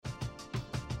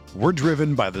We're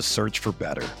driven by the search for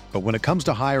better. But when it comes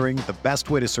to hiring, the best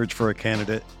way to search for a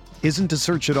candidate isn't to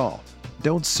search at all.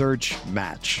 Don't search,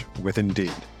 match with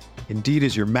Indeed. Indeed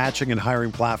is your matching and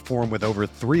hiring platform with over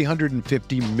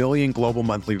 350 million global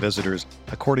monthly visitors,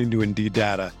 according to Indeed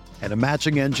data, and a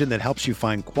matching engine that helps you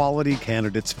find quality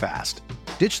candidates fast.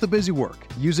 Ditch the busy work.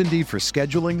 Use Indeed for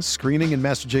scheduling, screening, and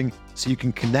messaging so you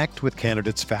can connect with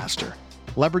candidates faster.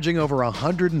 Leveraging over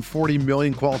 140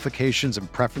 million qualifications and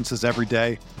preferences every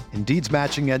day, Indeed's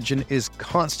matching engine is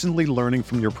constantly learning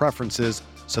from your preferences,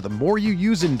 so the more you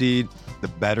use Indeed, the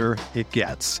better it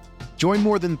gets. Join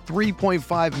more than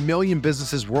 3.5 million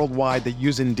businesses worldwide that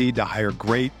use Indeed to hire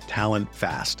great talent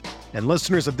fast. And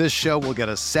listeners of this show will get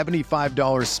a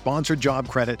 $75 sponsored job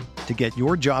credit to get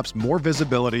your jobs more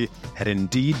visibility at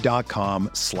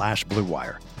Indeed.com/Blue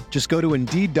Wire. Just go to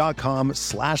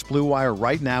Indeed.com/Blue Wire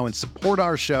right now and support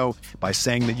our show by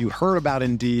saying that you heard about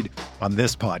Indeed on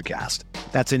this podcast.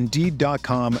 That's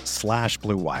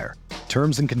Indeed.com/Blue Wire.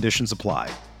 Terms and conditions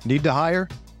apply. Need to hire?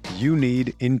 You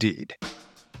need Indeed.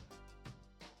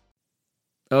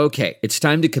 Okay, it's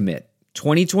time to commit.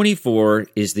 2024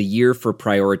 is the year for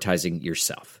prioritizing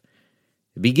yourself.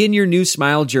 Begin your new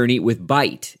smile journey with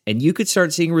Byte, and you could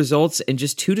start seeing results in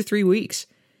just 2 to 3 weeks.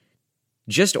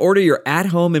 Just order your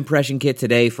at-home impression kit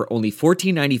today for only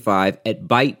 $14.95 at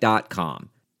Byte.com.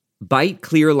 Byte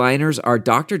clear liners are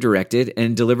doctor-directed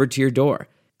and delivered to your door.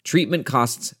 Treatment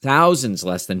costs thousands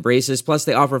less than braces, plus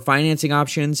they offer financing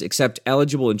options, accept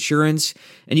eligible insurance,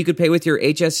 and you could pay with your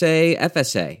HSA,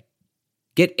 FSA.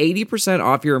 Get 80%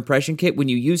 off your impression kit when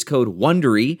you use code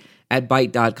WONDERY at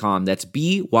Byte.com. That's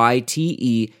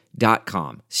BYTE.com.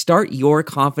 Start your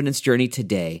confidence journey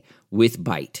today with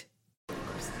Byte.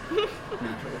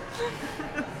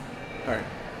 All right,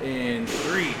 in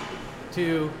 3,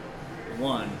 2,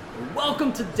 1.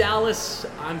 Welcome to Dallas.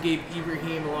 I'm Gabe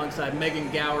Ibrahim alongside Megan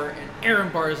Gower and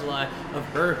Aaron Barzilai of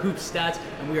Her Hoop Stats,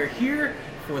 and we are here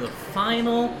for the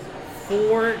Final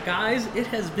Four. Guys, it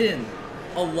has been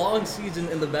a long season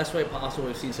in the best way possible.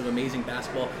 We've seen some amazing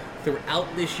basketball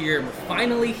throughout this year, and we're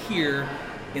finally here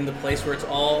in the place where it's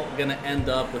all going to end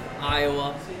up with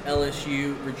Iowa,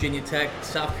 LSU, Virginia Tech,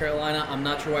 South Carolina. I'm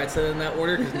not sure why I said it in that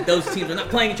order because those teams are not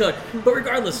playing each other. But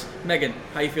regardless, Megan,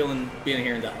 how you feeling being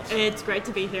here in Dallas? It's great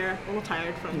to be here. A little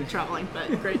tired from traveling, but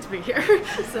great to be here.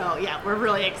 So, yeah, we're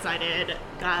really excited.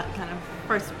 Got kind of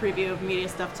first preview of media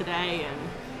stuff today and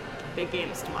big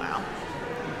games tomorrow.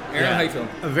 Aaron, how you feeling?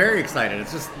 I'm very excited.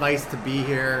 It's just nice to be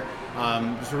here.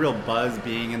 Just a real buzz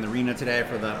being in the arena today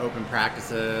for the open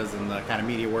practices and the kind of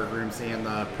media workroom, seeing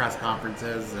the press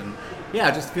conferences. And yeah,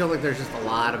 I just feel like there's just a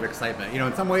lot of excitement. You know,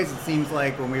 in some ways it seems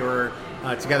like when we were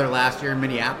together last year in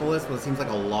Minneapolis, well, it seems like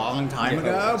a long time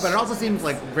ago, but it also seems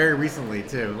like very recently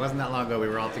too. It wasn't that long ago we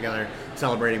were all together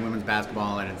celebrating women's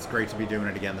basketball, and it's great to be doing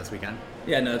it again this weekend.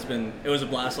 Yeah, no, it was a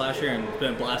blast last year, and it's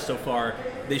been a blast so far.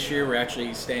 This year, we're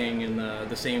actually staying in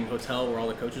the same hotel where all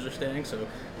the coaches are staying, so we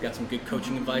got some good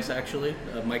coaching advice, actually.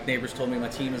 Mike Neighbors told me my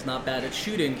team is not bad at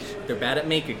shooting, they're bad at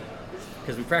making.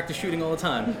 Because we practice shooting all the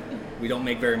time, we don't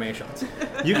make very many shots.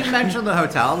 You can mention the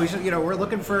hotel. We should, we're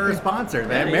looking for sponsors,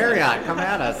 man. Yeah, Marriott, come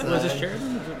at us. Was it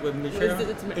Sheraton?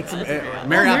 It's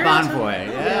Marriott Bonvoy.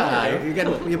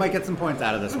 Yeah, you might get some points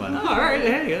out of this one. Oh, all right,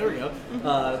 hey, there we go.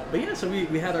 But yeah, so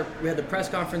we had the press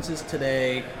conferences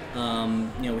today. We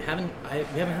haven't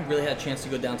really had a chance to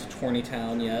go down to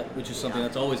Tourneytown yet, which is something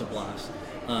that's always a blast.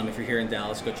 If you're here in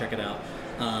Dallas, go check it out.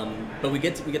 But we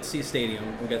get to see a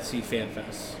stadium. We got to see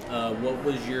FanFest. What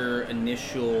was your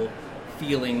initial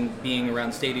feeling being around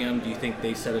the stadium? Do you think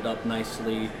they set it up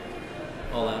nicely?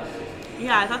 All that.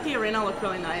 Yeah, I thought the arena looked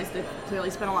really nice. They really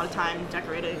spent a lot of time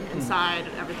decorating inside.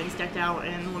 Everything's decked out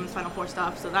in Women's Final Four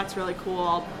stuff, so that's really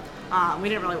cool. We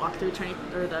didn't really walk through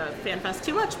the FanFest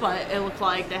too much, but it looked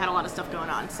like they had a lot of stuff going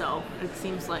on, so it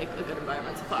seems like a good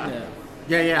environment so far. Yeah.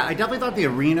 I definitely thought the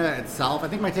arena itself, I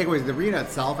think my takeaway is the arena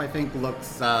itself, I think,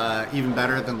 looks even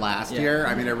better than last year.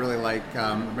 I mean, I really like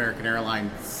American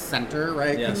Airlines Center,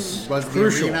 right? Yes. Was the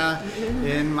arena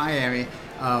in Miami.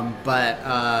 But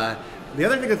the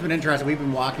other thing that's been interesting, we've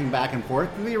been walking back and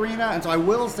forth to the arena, and so I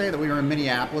will say that we were in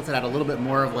Minneapolis. It had a little bit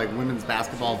more of like women's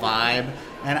basketball vibe,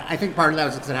 and I think part of that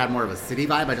was because it had more of a city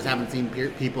vibe. I just haven't seen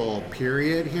people,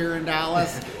 period, here in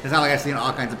Dallas. It's not like I've seen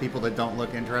all kinds of people that don't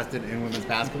look interested in women's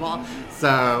basketball.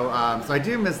 So I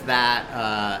do miss that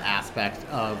aspect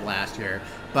of last year.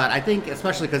 But I think,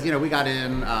 especially because, we got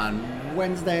in on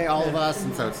Wednesday, all of us,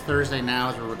 and so it's Thursday now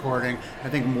as we're recording. I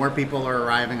think more people are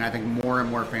arriving. I think more and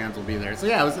more fans will be there. So,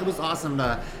 yeah, it was awesome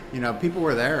to, people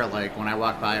were there, like, when I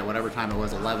walked by at whatever time it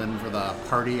was, 11 for the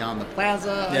party on the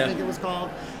plaza, I think it was called.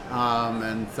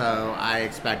 And so I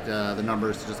expect the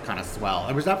numbers to just kind of swell.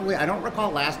 It was definitely, I don't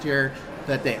recall last year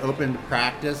that they opened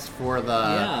practice for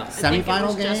the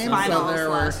semifinal game. So there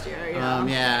last year,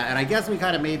 and I guess we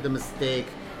kind of made the mistake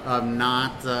of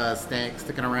not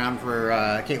sticking around for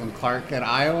Caitlin Clark at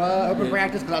Iowa open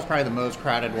practice, because that was probably the most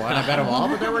crowded one, I bet, of all.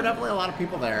 But there were definitely a lot of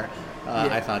people there,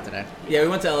 I thought, today. Yeah, we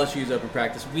went to LSU's open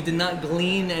practice. We did not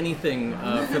glean anything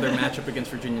for their matchup against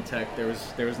Virginia Tech. There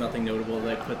was nothing notable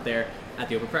that I put there at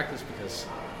the open practice because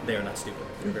they are not stupid.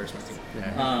 They're a very smart team.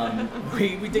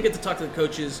 Yeah. We did get to talk to the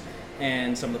coaches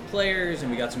and some of the players, and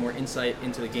we got some more insight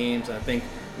into the games. I think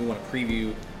we want to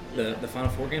preview the Final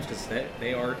Four games because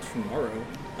they are tomorrow.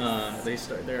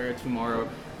 They're tomorrow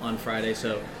on Friday.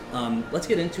 So let's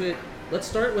get into it. Let's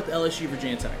start with LSU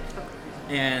Virginia Tech.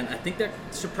 And I think that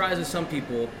surprises some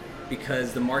people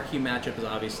because the marquee matchup is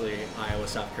obviously Iowa,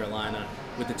 South Carolina,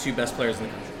 with the two best players in the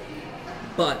country.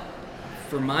 But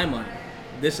for my money,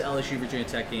 this LSU Virginia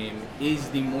Tech game is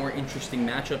the more interesting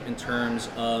matchup in terms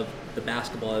of the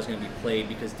basketball that's going to be played,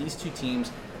 because these two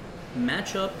teams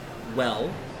match up well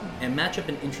and match up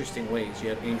in interesting ways. You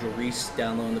have Angel Reese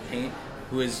down low in the paint,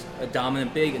 who is a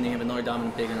dominant big, and then you have another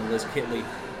dominant big in Liz Kitley,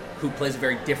 who plays a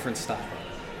very different style.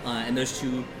 And those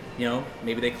two,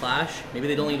 maybe they clash, maybe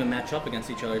they don't even match up against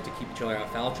each other to keep each other out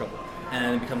of foul trouble.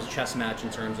 And it becomes a chess match in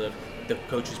terms of the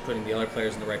coaches putting the other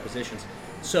players in the right positions.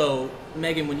 So,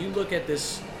 Megan, when you look at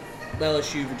this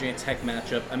LSU Virginia Tech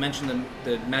matchup, I mentioned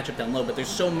the matchup down low, but there's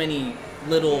so many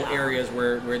little areas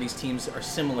where these teams are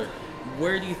similar.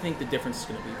 Where do you think the difference is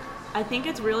going to be? I think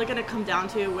it's really going to come down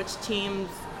to which teams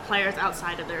players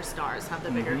outside of their stars have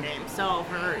the bigger game. So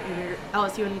for your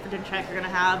LSU and Virginia Tech, you're going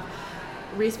to have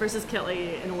Reese versus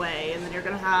Kitley in a way, and then you're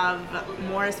going to have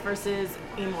Morris versus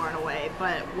Amor in a way.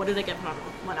 But what do they get from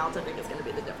everyone else, I think, is going to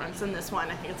be the difference in this one.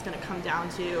 I think it's going to come down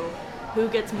to who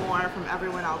gets more from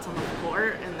everyone else on the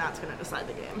court, and that's going to decide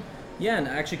the game. Yeah, and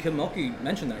actually Kim Mulkey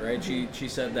mentioned that, right? She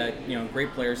said that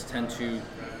great players tend to,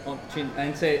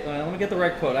 and say, let me get the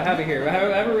right quote. I have it here. I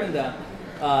have it written down.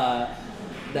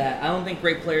 That I don't think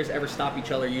great players ever stop each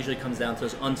other. It usually comes down to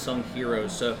those unsung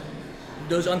heroes. So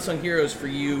those unsung heroes for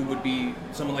you would be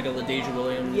someone like a LaDeja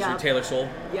Williams or Taylor Soule?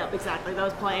 Yep, exactly.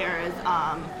 Those players.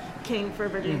 King for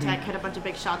Virginia Tech hit a bunch of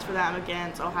big shots for them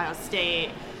against Ohio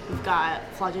State. We've got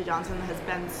Flau'jae Johnson, that has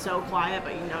been so quiet,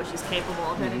 but she's capable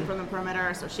of hitting from the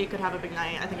perimeter, so she could have a big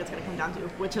night. I think it's going to come down to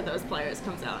which of those players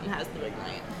comes out and has the big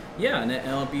night. Yeah, and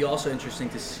it'll be also interesting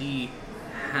to see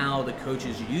how the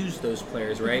coaches use those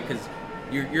players, right? Because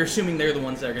you're assuming they're the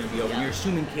ones that are going to be open. Yeah. You're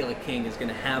assuming Kayla King is going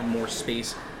to have more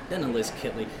space than a Liz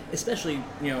Kitley, especially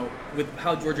with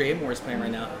how Georgia Amor is playing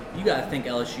right now. You got to think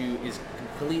LSU is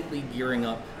completely gearing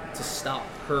up to stop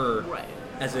her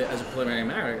as a preliminary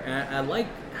matter. And I like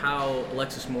how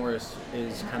Alexis Morris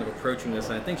is kind of approaching this.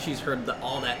 And I think she's heard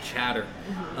all that chatter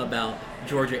about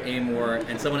Georgia Amor,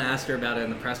 and someone asked her about it in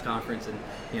the press conference,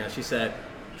 and she said,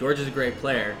 "Georgia's a great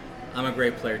player. I'm a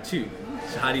great player too.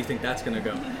 So how do you think that's going to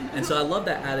go?" And so I love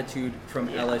that attitude from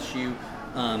LSU.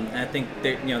 And I think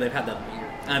they've had that all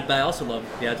year. But I also love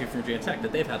the attitude from Virginia Tech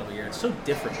that they've had all year. It's so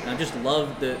different. And I just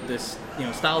love this.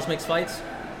 Styles makes fights.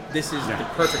 This is the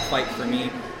perfect fight for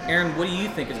me. Aaron, what do you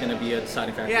think is going to be a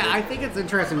deciding factor? Yeah, I think it's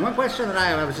interesting. One question that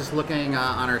I was just looking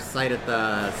on our site at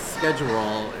the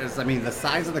schedule is, the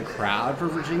size of the crowd for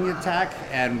Virginia Tech,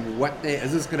 and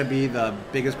is this going to be the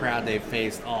biggest crowd they've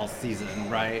faced all season,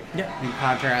 right? Yeah. In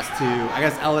contrast to, I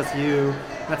guess, LSU.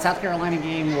 That South Carolina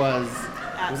game was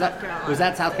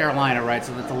at South Carolina, right?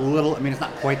 So that's a little, it's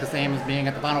not quite the same as being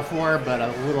at the Final Four, but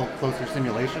a little closer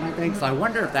simulation, I think. So I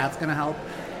wonder if that's going to help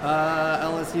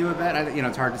LSU a bit.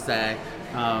 It's hard to say.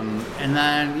 And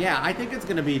then, I think it's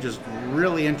going to be just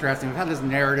really interesting. We've had this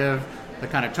narrative that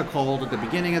kind of took hold at the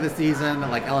beginning of the season,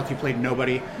 that LSU played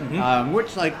nobody,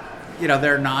 which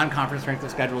their non-conference strength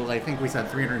of schedule is, I think we said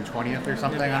 320th or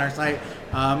something on our site.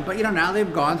 But now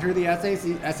they've gone through the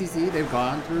SEC, they've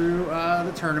gone through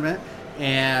the tournament,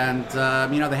 and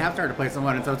they have started to play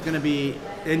someone, and so it's going to be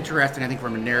interesting, I think,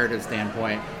 from a narrative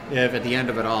standpoint, if at the end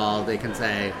of it all they can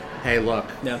say, hey, look,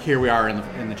 here we are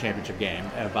in the championship game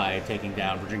by taking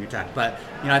down Virginia Tech. But,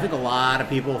 I think a lot of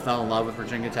people fell in love with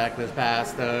Virginia Tech this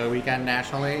past weekend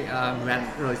nationally, who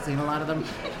hadn't really seen a lot of them.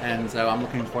 And so I'm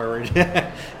looking forward.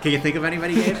 Can you think of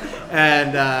anybody, Gabe?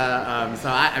 And so,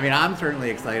 I'm certainly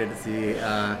excited to see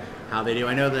how they do.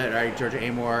 I know that Georgia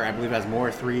Amor, I believe, has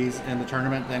more threes in the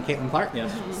tournament than Caitlin Clark.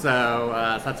 Yes. So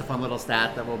that's a fun little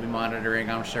stat that we'll be monitoring,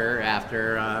 I'm sure,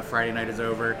 after Friday night is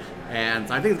over. And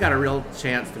so I think it's got a real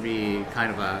chance to be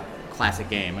kind of a classic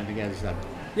game, I think, as you said.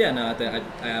 Yeah, no,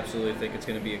 I absolutely think it's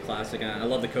going to be a classic. And I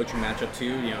love the coaching matchup,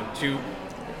 too.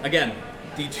 Again,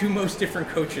 the two most different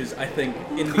coaches, I think,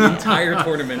 in the entire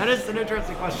tournament. That is an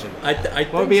interesting question. I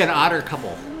What would be an odder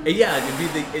couple? Yeah,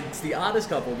 it's the oddest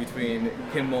couple between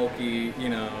Kim Mulkey,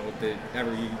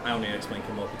 I don't need to explain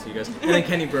Kim Mulkey to you guys, and then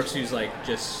Kenny Brooks, who's like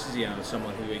just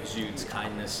someone who exudes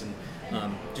kindness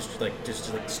and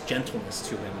just gentleness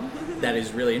to him. That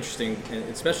is really interesting, and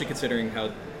especially considering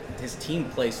how his team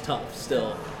plays tough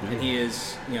still, and he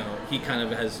is he kind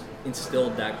of has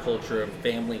instilled that culture of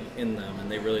family in them,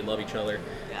 and they really love each other,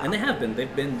 and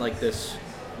they've been like this.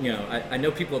 I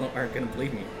know people aren't going to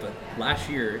believe me, but last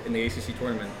year in the ACC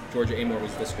tournament, Georgia Amore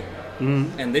was this good.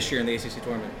 Mm-hmm. And this year in the ACC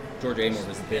tournament, Georgia Amore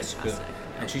was this good.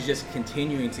 And she's just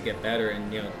continuing to get better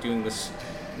and, doing this.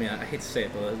 I hate to say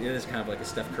it, but it is kind of like a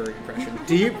Steph Curry impression.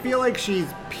 Do you feel like she's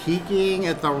peaking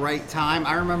at the right time?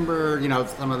 I remember,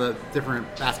 some of the different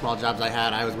basketball jobs I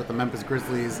had. I was with the Memphis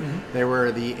Grizzlies. Mm-hmm. They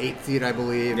were the 8th seed, I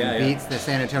believe, and beats the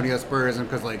San Antonio Spurs. And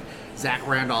because, Zach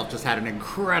Randolph just had an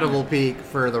incredible peak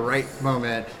for the right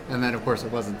moment. And then, of course,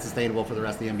 it wasn't sustainable for the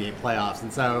rest of the NBA playoffs.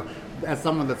 And so, as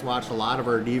someone that's watched a lot of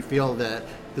her, do you feel that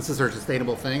this is her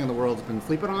sustainable thing and the world's been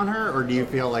sleeping on her, or do you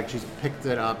feel like she's picked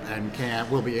it up and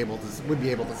would be able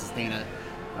to sustain it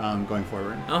going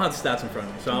forward? I don't have the stats in front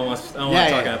of me, so I don't want to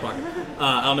talk out of pocket.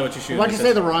 I don't know what you're shooting. Why don't you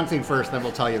say the wrong thing first, then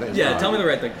we'll tell you that. Tell me the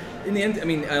right thing. In the end,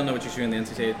 I don't know what you're shooting in the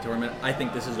NCAA tournament. I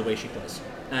think this is the way she plays,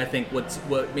 and I think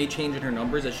what may change in her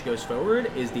numbers as she goes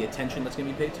forward is the attention that's going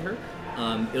to be paid to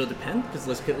her. It'll depend because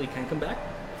Liz Kitley can come back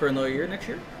for another year next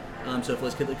year. So if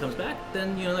Liz Kitley comes back,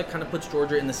 then that kind of puts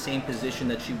Georgia in the same position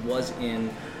that she was in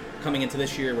coming into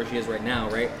this year, where she is right now,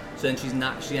 right? So then she's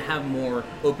gonna have more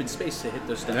open space to hit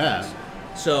those steps.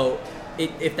 Yeah. So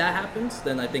if that happens,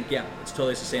 then I think it's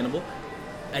totally sustainable.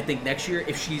 I think next year,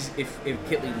 if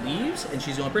Kitley leaves and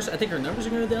she's the only person, I think her numbers are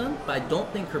going to go down, but I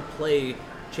don't think her play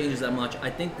changes that much. I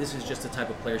think this is just the type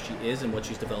of player she is and what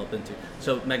she's developed into.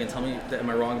 So, Megan, tell me, am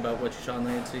I wrong about what she shot in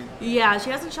the NCAA? Yeah, she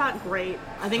hasn't shot great.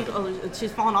 I think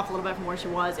she's fallen off a little bit from where she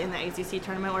was in the ACC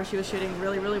tournament, where she was shooting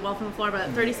really, really well from the floor, but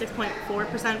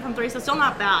 36.4% from three, so still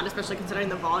not bad, especially considering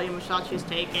the volume of shots she's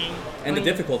taking. And the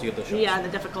difficulty of the shots. Yeah, and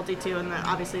the difficulty, too, and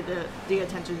obviously the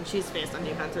attention she's faced on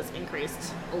defense has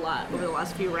increased a lot over the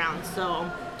last few rounds.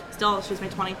 So, still, she's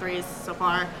made 23s so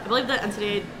far. I believe the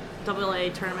NCAA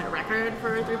tournament record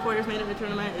for three-pointers made in the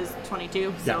tournament is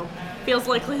 22, so feels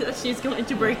likely that she's going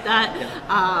to break that.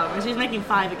 Yeah. And she's making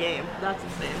 5 a game. That's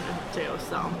insane too.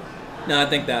 So. No, I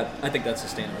think that's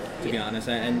sustainable, to be honest,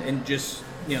 and just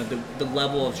the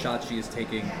level of shots she is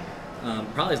taking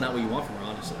probably is not what you want from her.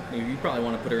 Honestly, you probably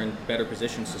want to put her in better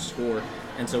positions to score,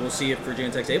 and so we'll see if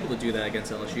Virginia Tech's able to do that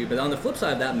against LSU. But on the flip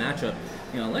side of that matchup,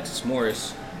 Alexis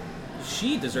Morris,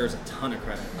 she deserves a ton of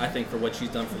credit, I think, for what she's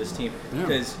done for this team.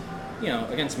 Because,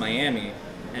 against Miami,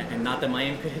 and not that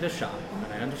Miami could hit a shot,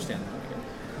 and I understand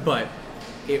that, but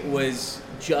it was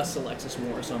just Alexis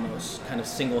Morris almost kind of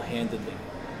single-handedly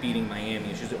beating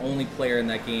Miami. She was the only player in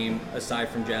that game aside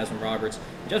from Jasmine Roberts.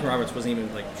 Jasmine Roberts wasn't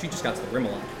even, she just got to the rim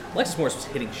a lot. Alexis Morris was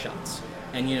hitting shots.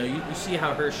 And, you see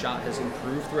how her shot has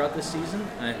improved throughout this season,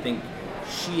 and I think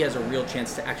she has a real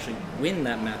chance to actually win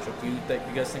that matchup. Do you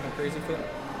guys think I'm crazy for that?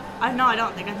 No, I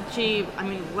don't think. I think she,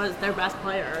 was their best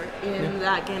player in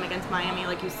that game against Miami,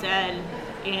 like you said,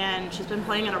 and she's been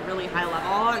playing at a really high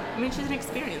level. She's an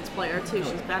experienced player, too.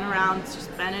 She's been around, she's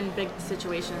been in big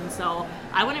situations, so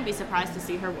I wouldn't be surprised to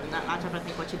see her win that matchup. I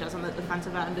think what she does on the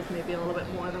defensive end is maybe a little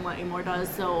bit more than what Amore does,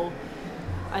 so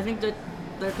I think that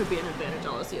there could be an advantage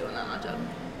LSU in that matchup.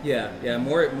 Yeah,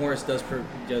 Morris does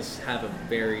have a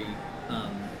very,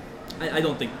 I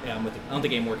don't think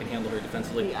Amore can handle her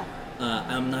defensively. Yeah.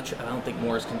 I'm not sure. I don't think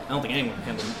anyone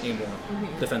can handle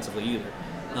Amore defensively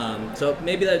either. So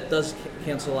maybe that does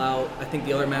cancel out. I think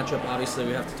the other matchup, obviously,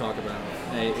 we have to talk about.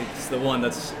 It's the one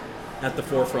that's at the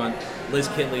forefront. Liz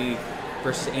Kitley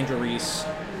versus Angel Reese.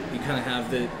 You kind of have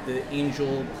the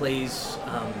Angel plays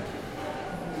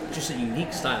just a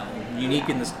unique style, unique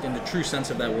in the true sense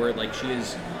of that word. Like, she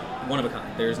is one of a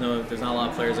kind. There's not a lot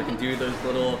of players that can do those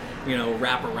little,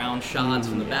 wrap around shots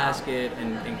from the basket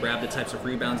and grab the types of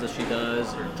rebounds that she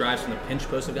does. Her drives from the pinch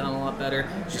post have gotten a lot better.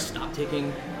 She's stopped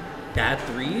taking bad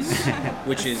threes,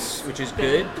 which is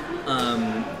good.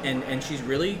 And she's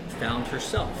really found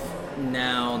herself.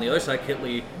 Now on the other side,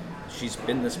 Kitley, she's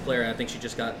been this player, and I think she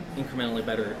just got incrementally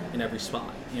better in every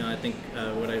spot. I think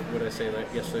what I say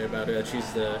yesterday about her, that she's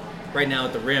right now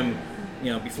at the rim.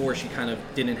 Before she kind of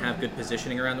didn't have good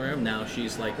positioning around the rim. Now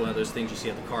she's like one of those things you see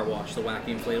at the car wash, the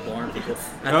wacky inflatable arm people.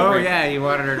 Yeah, you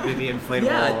wanted her to be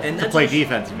inflatable to play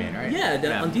defense, you mean, right?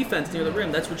 Yeah, on defense near the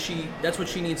rim. That's what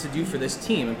she needs to do for this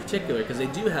team in particular, because they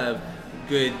do have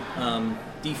good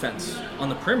defense on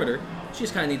the perimeter. She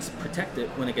just kind of needs to protect it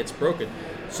when it gets broken.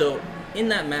 So in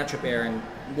that matchup, Aaron,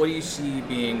 what do you see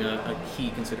being a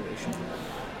key consideration?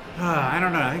 I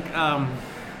don't know. I think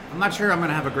I'm not sure I'm going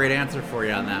to have a great answer for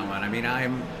you on that one. I mean,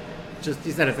 I'm just,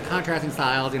 you said it's the contrasting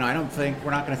styles. I don't think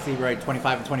we're not going to see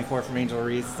 25 and 24 from Angel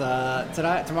Reese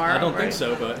tomorrow. I don't think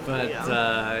so, but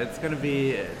it's going to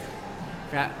be.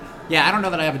 Yeah, I don't know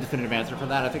that I have a definitive answer for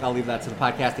that. I think I'll leave that to the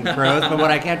podcasting pros. But what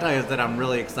I can tell you is that I'm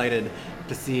really excited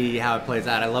to see how it plays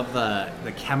out. I love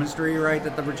the chemistry, right,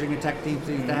 that the Virginia Tech team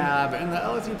seems to have, and the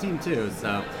LSU team too.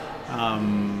 So,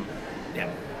 yeah.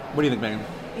 What do you think, Megan?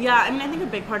 Yeah, I mean, I think a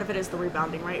big part of it is the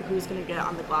rebounding, right? Who's going to get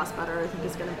on the glass better, I think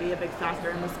is going to be a big factor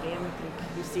in this game. I think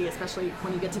you see, especially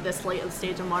when you get to this late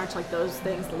stage of March, like those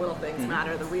things, the little things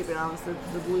matter, the rebounds, the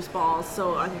loose balls.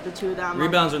 So I think the two of them.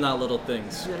 Rebounds are not little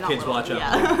things. Kids, little, watch out.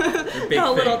 Yeah. They're big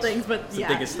not things. Little things, but it's yeah.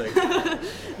 the biggest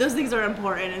thing. Those things are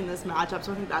important in this matchup,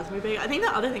 so I think that's going to be big. I think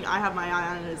the other thing I have my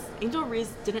eye on is Angel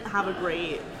Reese didn't have a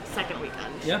great second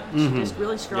weekend. Yeah. She just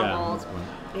really struggled.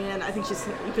 Yeah, and I think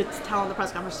you could tell in the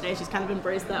press conference today, she's kind of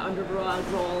embraced that underdog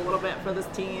role a little bit for this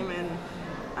team. And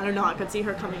I don't know, I could see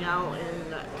her coming out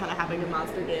and kind of having a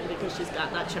monster game because she's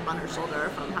got that chip on her shoulder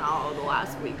from how the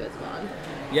last week has gone.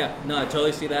 Yeah, no, I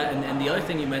totally see that. And the other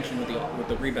thing you mentioned with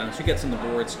the rebounds, she gets in the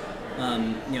boards.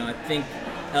 I think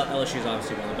LSU is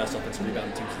obviously one of the best offensive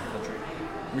rebounding teams in the country.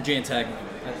 Virginia Tech,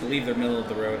 I believe they're middle of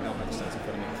the road. I don't have the stats in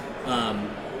front of me.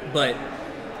 But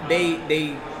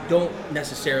they don't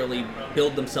necessarily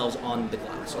build themselves on the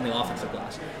glass, on the offensive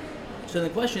glass. So the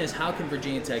question is, how can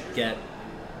Virginia Tech get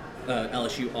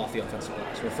LSU off the offensive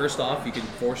glass? Well, first off, you can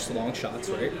force the long shots,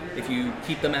 right? If you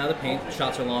keep them out of the paint,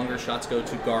 shots are longer, shots go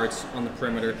to guards on the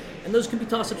perimeter, and those can be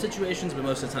toss-up situations, but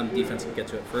most of the time the defense can get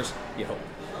to it first, you hope.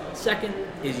 Second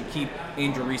is you keep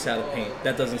Angel Reese out of the paint.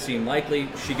 That doesn't seem likely.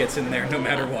 She gets in there no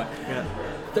matter what. Yeah.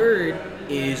 Third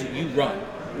is you run.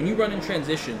 When you run in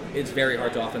transition, it's very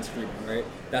hard to offensive rebound, right?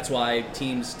 That's why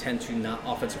teams tend to not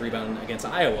offensive rebound against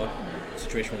Iowa, a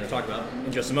situation we're going to talk about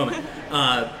in just a moment.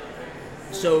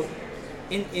 So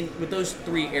with those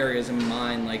three areas in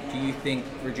mind, like, do you think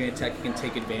Virginia Tech can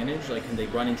take advantage? Like, can they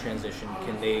run in transition?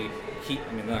 Can they keep,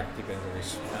 they're not going to keep Angel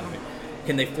Reese out of it.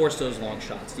 Can they force those long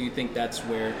shots? Do you think they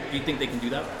can do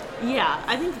that? Yeah,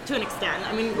 I think to an extent.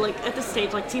 I mean, like, at this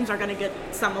stage, like, teams are going to get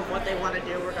some of what they want to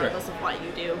do regardless of what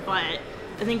you do. But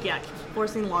I think,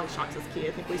 forcing long shots is key.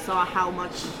 I think we saw how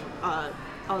much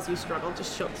LSU struggled to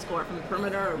score from the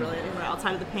perimeter or really anywhere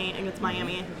outside of the paint against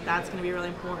Miami. I think that's going to be really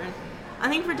important. I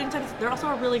think Virginia Tech, they're also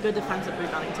a really good defensive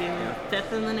rebounding team.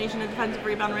 Fifth in the nation in defensive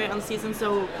rebound rate on the season,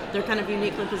 so they're kind of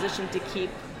uniquely positioned to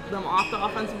keep them off the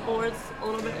offensive boards a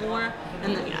little bit more.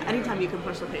 And then, anytime you can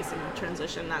push the pace in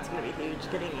transition, that's going to be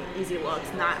huge. Getting easy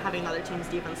looks, not having other teams'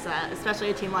 defense set, especially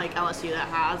a team like LSU that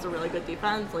has a really good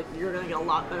defense, like, you're going to get a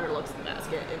lot better looks at the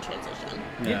basket in transition.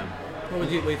 Yeah. What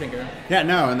do you think, Aaron? Yeah,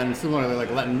 no, and then similarly,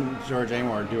 like, letting George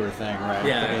Amor do her thing, right?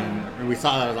 Yeah. I mean, we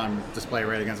saw that on display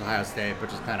right against Ohio State, but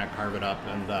just kind of carve it up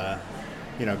and,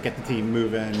 get the team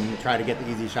moving, try to get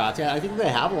the easy shots. Yeah, I think they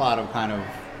have a lot of kind of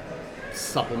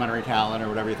supplementary talent or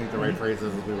whatever you think the right phrase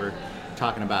is that we were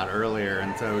talking about earlier.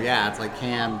 And so, it's like,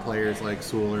 can players like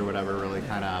Sewell or whatever really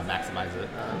kind of maximize it,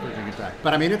 Virginia Tech.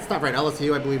 But, I mean, it's tough, right?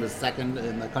 LSU, I believe, is second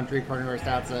in the country according to our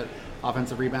stats at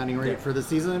offensive rebounding rate for the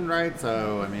season, right?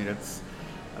 So, I mean, that's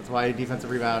why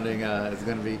defensive rebounding is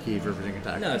going to be key for Virginia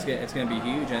Tech. No, it's going to be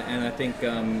huge. And I think,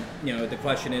 the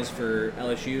question is for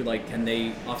LSU, like, can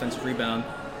they offensive rebound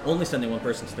only sending one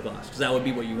person to the glass? Because that would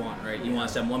be what you want, right? You want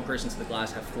to send one person to the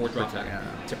glass, have 4 drop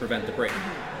back to prevent the break.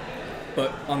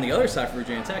 But on the other side for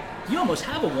Virginia Tech, you almost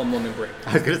have a one-woman break.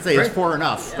 I was going to say, right? It's 4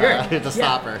 enough to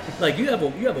stop her. Like, you have a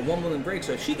one-woman break,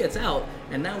 so if she gets out,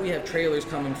 and now we have trailers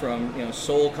coming from,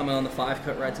 Soul coming on the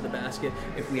 5-cut right to the basket.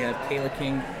 If we have Kayla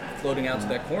King floating out to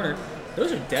that corner,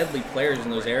 those are deadly players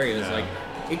in those areas. Yeah. Like,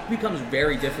 it becomes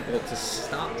very difficult to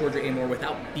stop Georgia Amor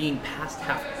without being past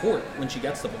half court when she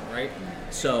gets the ball, right?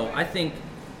 So I think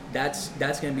that's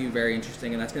going to be very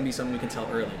interesting, and that's going to be something we can tell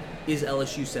early. Is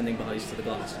LSU sending bodies to the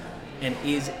glass? And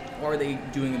are they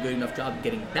doing a good enough job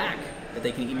getting back that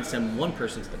they can even send one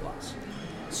person to the glass?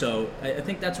 So I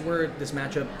think that's where this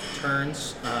matchup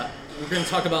turns. We're going to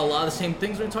talk about a lot of the same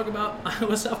things when we talk about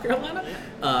Iowa, South Carolina.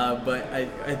 But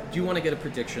I do want to get a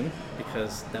prediction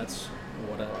because that's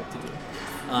what I like to do.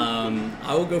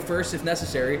 I will go first if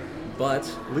necessary, but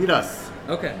lead us.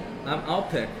 Okay, I'll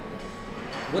pick.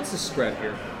 What's the spread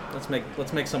here? Let's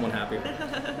make someone happy.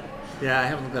 Yeah, I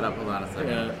haven't looked that up. Hold on a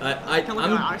second. I can look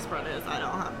at what our spread is. I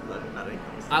don't have the betting.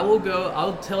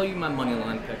 I'll tell you my money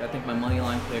line pick. I think my money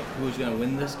line pick, who's going to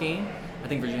win this game, I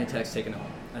think Virginia Tech's taking it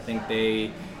home. I think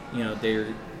they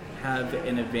have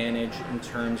an advantage in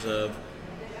terms of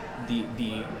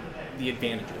the the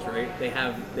advantages, right?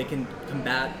 They can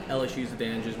combat LSU's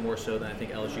advantages more so than I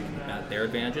think LSU can combat their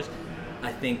advantages.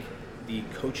 I think the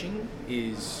coaching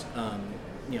is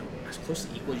as close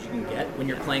to equal as you can get when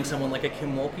you're playing someone like a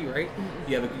Kim Mulkey, right?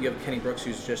 You have Kenny Brooks,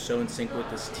 who's just so in sync with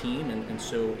this team and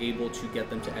so able to get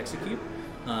them to execute.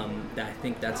 That I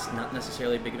think that's not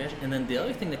necessarily a big advantage. And then the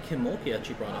other thing that Kim Mulkey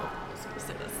actually brought up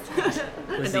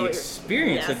was the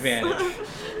experience advantage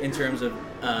in terms of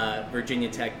Virginia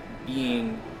Tech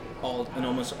being an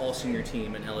almost all senior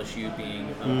team and LSU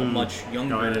being a much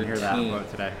younger I didn't hear that team. quote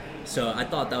today. So I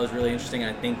thought that was really interesting.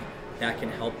 I think that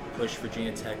can help push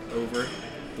Virginia Tech over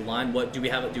the line. What do we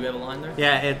have? Do we have a line there?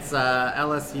 Yeah, it's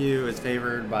LSU is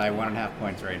favored by 1.5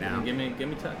 points right now. Give me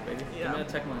Tech, baby. Yeah. Give me a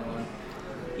Tech money line.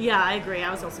 Yeah, I agree.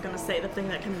 I was also going to say the thing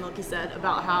that Kim Mulkey said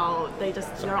about how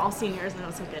they're all seniors, and it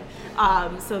was so good.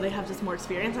 So they have just more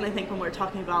experience, and I think when we're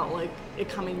talking about like it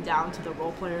coming down to the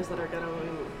role players that are going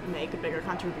to make a bigger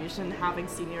contribution, having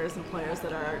seniors and players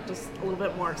that are just a little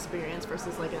bit more experienced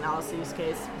versus like in LSU's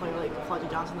case, a player like Floyd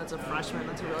Johnson that's a freshman,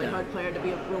 that's a really hard player to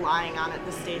be relying on at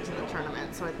this stage in the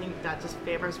tournament. So I think that just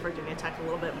favors Virginia Tech a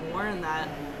little bit more, and that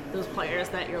those players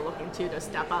that you're looking to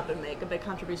step up and make a big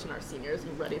contribution are seniors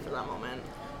and ready for that moment.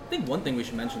 I think one thing we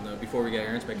should mention though before we get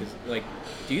Aaron's pick is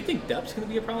do you think depth's going to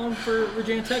be a problem for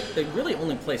Virginia Tech? They really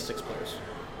only play 6 players.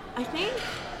 I think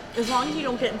as long as you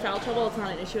don't get in foul trouble, it's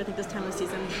not an issue. I think this time of the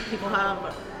season people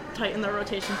have tightened their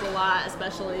rotations a lot,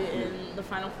 especially in the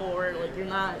Final Four. Like you're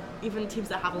not, even teams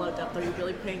that have a lot of depth, are you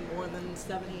really playing more than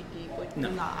 7-8 deep? Like no.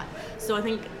 You're not. So I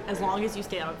think as long as you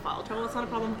stay out of foul trouble, it's not a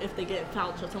problem. If they get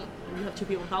foul trouble, you have 2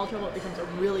 people in foul trouble, it becomes a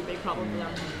really big problem for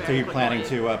them. So you're planning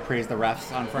to praise the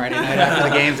refs on Friday night after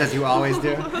the games, as you always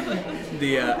do?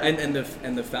 And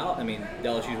the foul. I mean,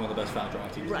 LSU is one of the best foul drawing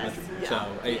teams in the country. Yeah.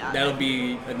 So that'll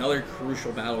be another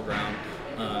crucial battleground.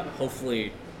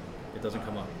 Hopefully, it doesn't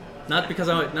come up. Not because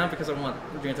I want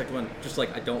Virginia Tech to win. Just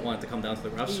I don't want it to come down to the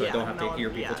refs, so I don't have to hear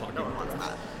people talking about the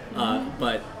refs.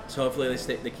 But so hopefully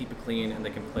they keep it clean and they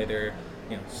can play their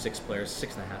 6 players,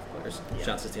 6.5 players.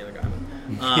 Shouts to Taylor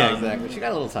Guyman. Yeah, exactly. She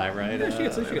got a little time, right? Yeah, she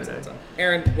gets a little time.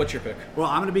 Aaron, what's your pick? Well,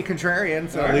 I'm going to be contrarian,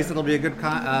 so at least it'll be a good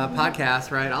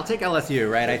podcast, right? I'll take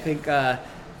LSU, right? I think,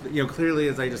 clearly,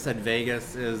 as I just said,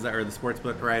 Vegas or the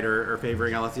sportsbook, right, are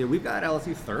favoring LSU. We've got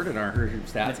LSU third in our Hoop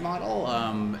stats model,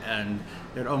 and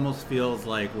it almost feels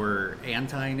like we're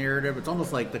anti-narrative. It's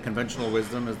almost like the conventional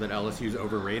wisdom is that LSU's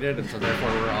overrated, and so therefore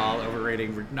we're all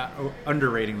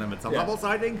underrating them at some level. So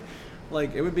I think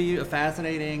it would be a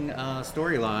fascinating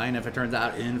storyline if it turns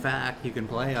out, in fact, you can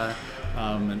play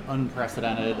an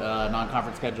unprecedented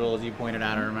non-conference schedule, as you pointed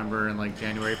out, I remember, in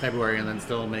January, February, and then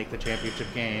still make the championship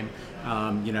game.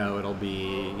 It'll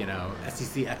be,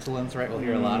 SEC excellence, right? We'll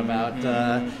hear a lot about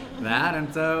that.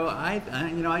 And so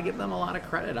I give them a lot of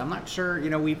credit. I'm not sure,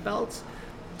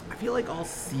 I feel like all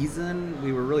season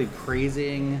we were really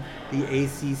praising the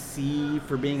ACC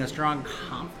for being a strong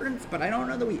conference, but I don't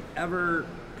know that we ever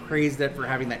praised it for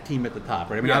having that team at the top,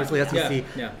 right? I mean, obviously SEC,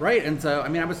 right? And so,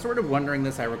 I was sort of wondering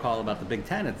this, I recall, about the Big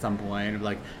Ten at some point,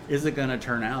 is it going to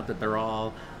turn out that they're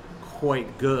all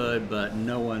quite good, but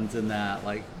no one's in that,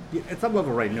 at some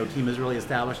level, right, no team has really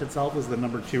established itself as the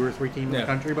number 2 or 3 team in the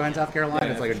country behind South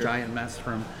Carolina. It's a giant mess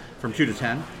from 2 to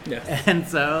 10. Yeah. And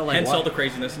so, hence all the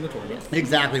craziness in the tournament.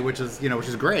 Exactly, which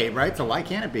is great, right? So why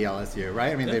can't it be LSU,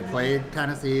 right? I mean, they played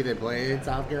Tennessee, they played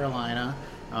South Carolina.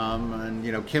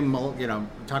 And Kim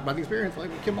talk about the experience,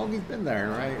 Kim Mulkey's been there,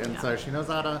 right? And so she knows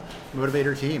how to motivate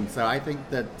her team. So I think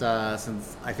that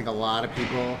since I think a lot of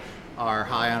people are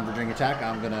high on Virginia Tech,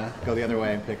 I'm gonna go the other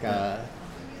way and pick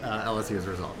LSU as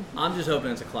a result. I'm just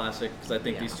hoping it's a classic because I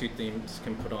think these 2 teams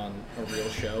can put on a real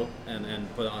show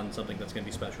and put on something that's going to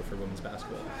be special for women's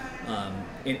basketball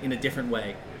in a different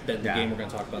way than the game we're going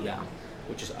to talk about now,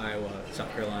 which is Iowa,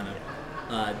 South Carolina.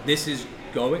 This is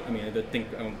going. I don't think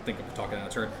I'm talking out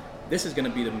of turn. This is going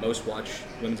to be the most watched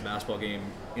women's basketball game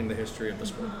in the history of the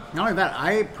sport. Not only that,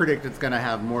 I predict it's going to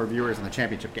have more viewers in the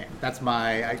championship game.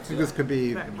 I think this could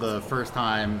be the first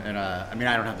time I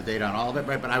don't have the data on all of it,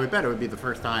 but I would bet it would be the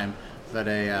first time that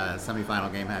a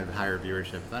semifinal game had higher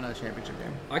viewership than a championship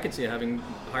game. I could see it having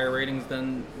higher ratings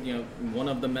than one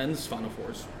of the men's Final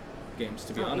Fours games,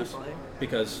 to be honest. Easily.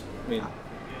 Because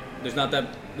there's not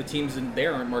that the teams in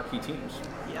there aren't marquee teams.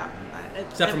 Yeah.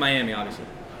 Except for Miami, obviously.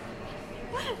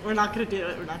 We're not going to do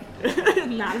it. We're not.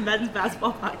 Not a men's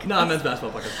basketball podcast. Not a men's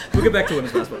basketball podcast. We'll get back to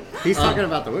women's basketball. He's talking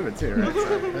about the women too, right?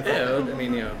 So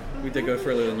we did go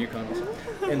further than UConn also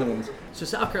in the women's. So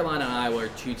South Carolina and Iowa are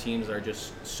 2 teams that are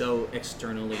just so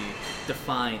externally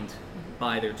defined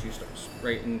by their 2 stars,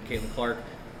 right? In Caitlin Clark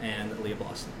and Leah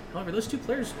Boston. However, those 2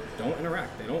 players don't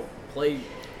interact. They don't play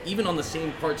even on the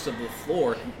same parts of the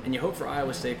floor, and you hope for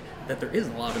Iowa's sake that there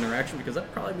isn't a lot of interaction, because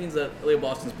that probably means that Aaliyah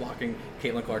Boston's blocking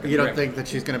Caitlin Clark. You don't think that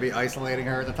she's going to be isolating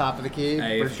her at the top of the key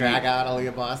or drag out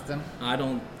Aaliyah Boston? I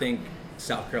don't think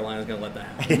South Carolina's going to let that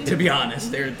happen, to be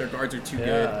honest. Their guards are too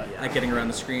good at getting around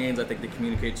the screens. I think they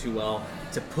communicate too well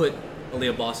to put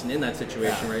Aaliyah Boston in that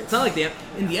situation, right? It's not like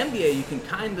in the NBA you can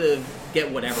kind of get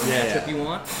whatever matchup you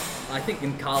want. I think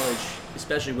in college,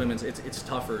 especially women's, it's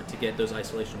tougher to get those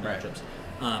isolation matchups.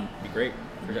 It'd be great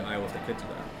for Iowa if they could do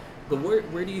that. But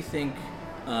where do you think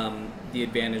the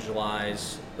advantage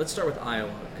lies? Let's start with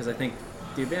Iowa, because I think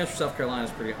the advantage for South Carolina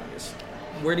is pretty obvious.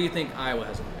 Where do you think Iowa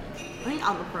has an advantage? I think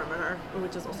on the perimeter,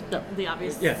 which is also the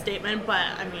obvious statement, but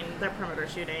I mean their perimeter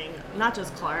shooting, not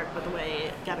just Clark, but the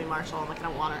way Gabby Marshall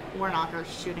and Warnock are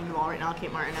shooting the ball right now.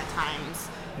 Kate Martin at times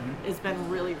has been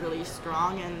really, really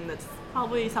strong, and it's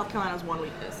probably South Carolina's one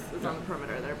weakness is on the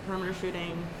perimeter. Their perimeter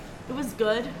shooting, it was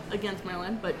good against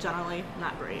Maryland, but generally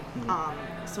not great.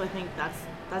 So I think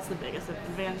that's the biggest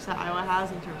advantage that Iowa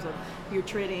has in terms of you're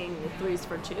trading threes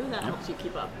for two. That helps you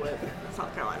keep up with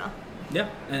South Carolina. Yeah,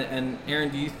 and Aaron,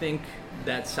 do you think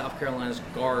that South Carolina's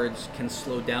guards can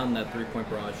slow down that three-point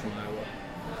barrage from Iowa?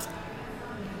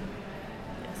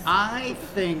 I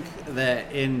think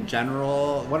that in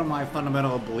general, one of my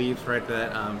fundamental beliefs, right,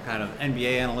 that kind of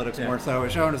NBA analytics more so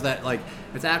has shown is that like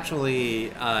it's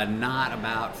actually not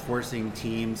about forcing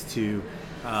teams to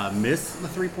miss the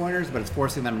three-pointers, but it's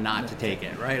forcing them not to take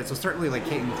it, right? So certainly like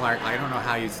Caitlin Clark, I don't know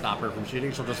how you stop her from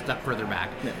shooting. She'll just step further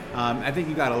back. I think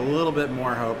you got a little bit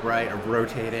more hope, right, of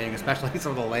rotating, especially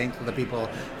some of the length of the people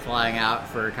flying out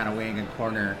for kind of wing and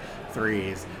corner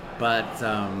threes. But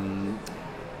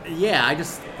I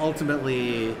just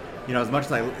ultimately, as much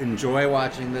as I enjoy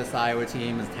watching this Iowa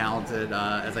team, as talented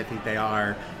as I think they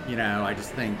are, I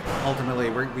just think ultimately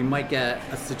we might get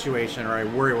a situation, or I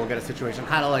worry we'll get a situation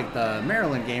kind of like the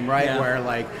Maryland game, right, where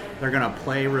like they're going to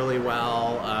play really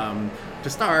well to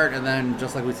start, and then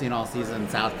just like we've seen all season,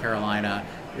 South Carolina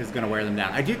is going to wear them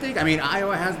down. I do think,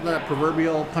 Iowa has the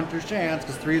proverbial punter's chance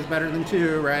because 3 is better than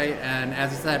 2, right? And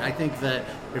as I said, I think that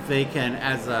if they can,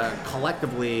 as a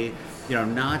collectively,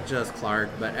 not just Clark,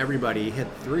 but everybody hit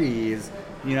threes,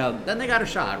 then they got a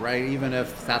shot, right? Even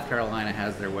if South Carolina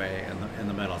has their way in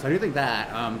the middle. So I do think that.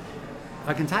 If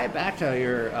I can tie it back to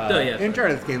your intro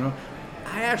to this game,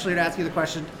 I actually would ask you the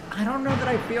question, I don't know that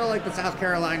I feel like the South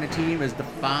Carolina team is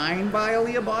defined by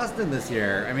Aaliyah Boston this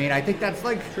year. I think that's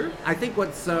true. I think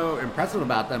what's so impressive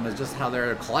about them is just how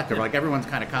they're a collective. Like everyone's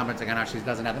kind of commenting on how she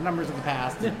doesn't have the numbers of the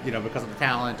past, because of the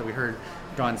talent. And we heard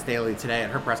Dawn Staley today at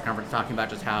her press conference talking about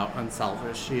just how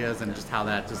unselfish she is and just how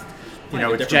that just,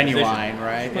 it's genuine, position.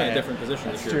 right? She's playing a different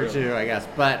position That's this year. True too, I guess.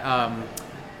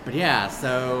 But yeah,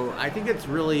 so I think it's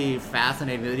really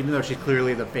fascinating that even though she's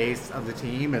clearly the face of the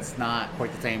team, it's not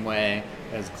quite the same way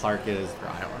as Clark is for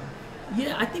Iowa.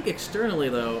 Yeah, I think externally,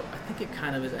 though, I think it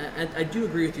kind of is. And I do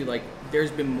agree with you,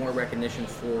 there's been more recognition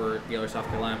for the other South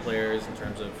Carolina players in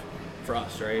terms of, for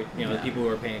us, right? The people who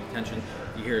are paying attention.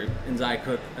 You hear Nzai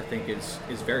Cook, I think, is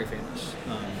very famous.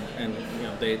 And,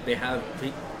 they have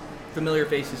familiar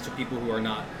faces to people who are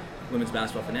not women's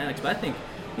basketball fanatics. But I think,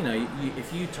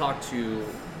 if you talk to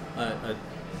a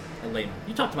layman,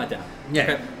 you talk to my dad. Yeah.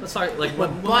 Okay? Let's start,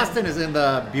 Boston is in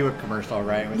the Buick commercial,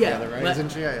 right? With the other, right? Isn't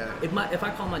she? Yeah. If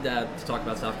I call my dad to talk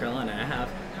about South Carolina, I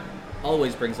have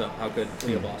always brings up how good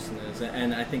Aaliyah Boston is,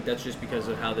 and I think that's just because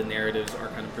of how the narratives are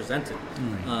kind of presented.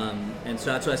 And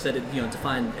so that's why I said it,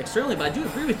 defined externally. But I do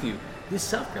agree with you. This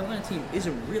South Carolina team is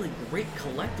a really great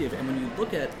collective, and when you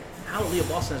look at how Aaliyah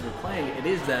Boston has been playing, it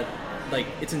is that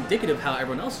it's indicative of how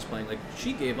everyone else is playing.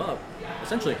 She gave up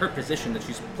essentially her position that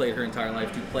she's played her entire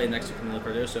life to play next to Camila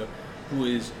Cardoso, who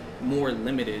is more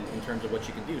limited in terms of what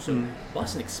she can do. So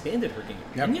Boston expanded her game.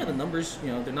 Yep. And the numbers,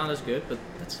 they're not as good, but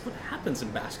that's what happens in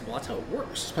basketball. That's how it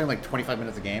works. She's playing 25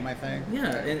 minutes a game, I think.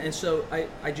 Yeah, and so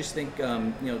I just think,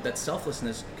 that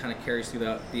selflessness kind of carries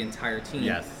through the entire team.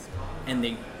 Yes. And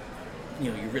they,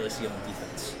 you really see it on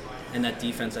defense. And that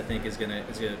defense, I think, is gonna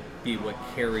be what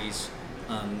carries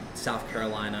South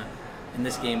Carolina in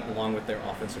this game, along with their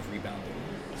offensive rebounding.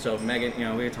 So Megan,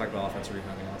 we can talk about offensive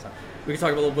rebounding all the time. We can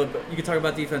talk about a little bit, but you can talk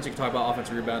about defense, you can talk about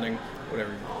offensive rebounding,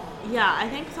 whatever. Yeah, I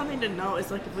think something to note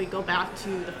is if we go back to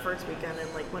the first weekend and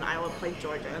when Iowa played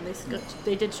Georgia, and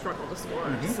they did struggle to score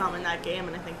some in that game,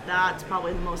 and I think that's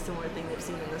probably the most similar thing we've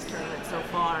seen in this tournament so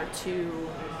far to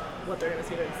what they're going to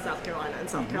see with South Carolina. And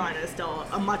South Carolina is still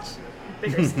a much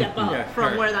bigger step up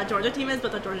from where that Georgia team is,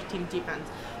 but the Georgia team defense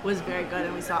was very good,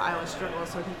 and we saw Iowa struggle,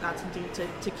 so I think that's something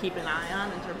to keep an eye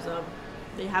on in terms of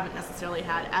they haven't necessarily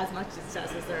had as much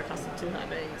success as they're accustomed to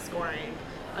having scoring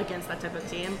against that type of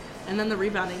team. And then the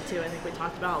rebounding too. I think we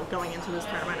talked about going into this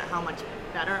tournament how much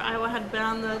better Iowa had been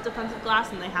on the defensive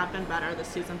glass, and they have been better this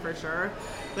season for sure.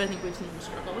 But I think we've seen them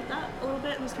struggle with that a little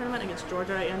bit in this tournament against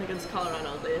Georgia and against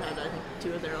Colorado. They had, I think,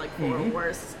 2 of their four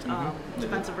worst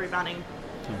defensive rebounding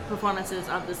performances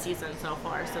of the season so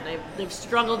far. So they've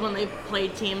struggled when they've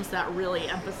played teams that really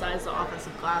emphasize the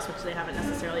offensive glass, which they haven't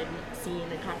necessarily seen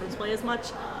in conference play as much.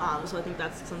 So I think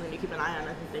that's something to keep an eye on.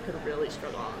 I think they could really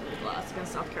struggle on the glass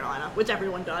against South Carolina, which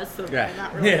everyone does. So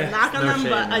not really a knock on them,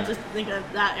 but I just think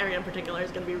that area in particular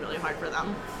is going to be really hard for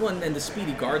them. Well, and the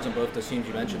speedy guards on both those teams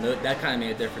you mentioned, that kind of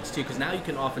made a difference too, because now you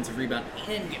can offensive rebound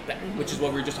and get back, which is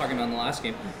what we were just talking about in the last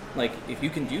game. Like, if you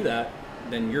can do that,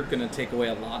 then you're going to take away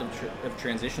a lot of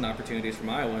transition opportunities from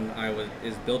Iowa, and Iowa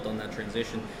is built on that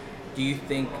transition. Do you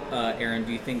think, Aaron,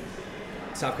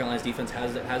 South Carolina's defense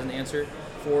has an answer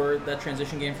for that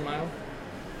transition game from Iowa?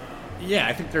 Yeah,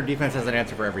 I think their defense has an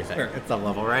answer for everything at some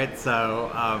level, right?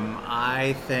 So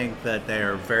I think that they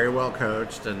are very well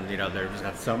coached, and they've just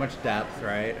got so much depth,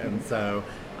 right? And so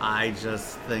I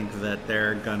just think that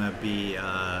they're gonna be,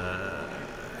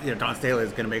 Dawn Staley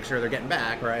is gonna make sure they're getting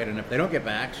back, right? And if they don't get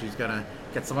back, she's gonna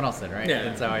get someone else in, right? Yeah.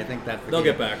 And so I think that's they'll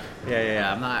get back.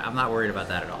 Yeah. I'm not worried about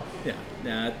that at all.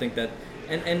 Yeah. I think that,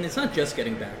 and it's not just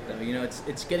getting back though.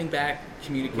 It's getting back,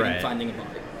 communicating, finding a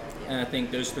body. And I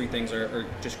think those 3 things are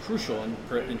just crucial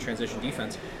in transition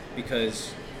defense,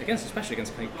 because especially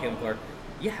against Caitlin Clark,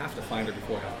 you have to find her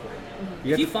before half court.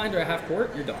 If you find her at half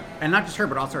court, you're done. And not just her,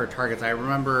 but also her targets. I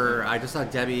remember I just saw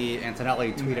Debbie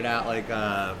Antonelli tweeted out like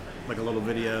a little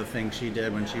video thing she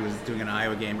did when she was doing an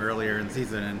Iowa game earlier in the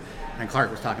season, and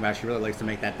Clark was talking about she really likes to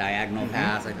make that diagonal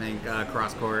pass, I think,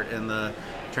 cross court in the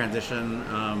transition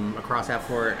across half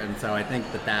court, and so I think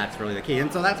that's really the key.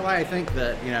 And so that's why I think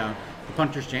that the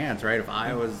puncher's chance, right? If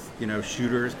Iowa's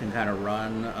shooters can kind of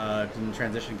run in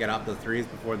transition, get off the threes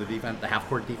before the half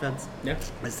court defense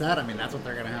is set. I mean, that's what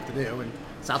they're going to have to do, and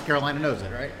South Carolina knows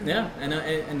it, right? Yeah, and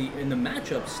the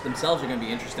matchups themselves are going to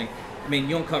be interesting. I mean,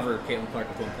 you don't cover Caitlin Clark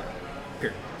with one player,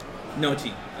 period. No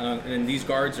team. And these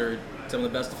guards are some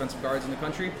of the best defensive guards in the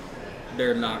country.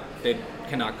 They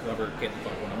cannot cover Caitlin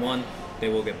Clark one-on-one. They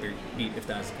will get beat if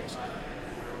that's the case.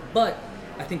 But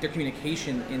I think their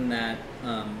communication in that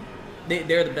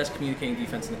they're the best communicating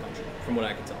defense in the country, from what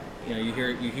I can tell. You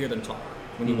hear them talk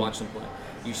when you watch them play.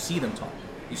 You see them talk.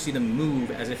 You see them move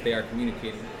as if they are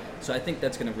communicating. So I think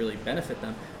that's going to really benefit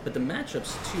them. But the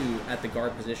matchups too at the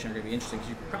guard position are going to be interesting, because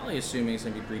you're probably assuming it's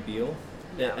going to be Bree Beal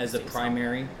as the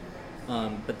primary.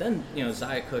 But then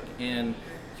Zia Cook and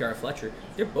Kiara Fletcher,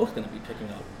 they're both going to be picking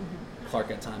up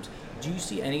Clark at times. Do you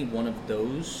see any one of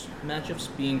those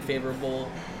matchups being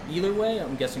favorable either way?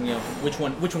 I'm guessing which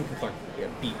one can Clark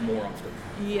beat more often?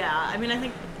 Yeah, I mean, I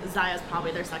think Zaya's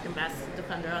probably their second best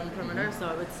defender on the perimeter, so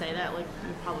I would say that you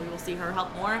probably will see her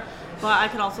help more. But I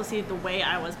could also see the way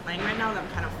I was playing right now, that I'm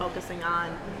kind of focusing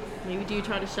on maybe do you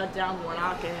try to shut down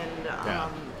Warnock and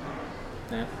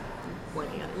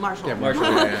Marshall. Yeah,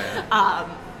 Marshall.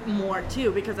 More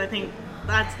too, because I think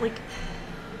that's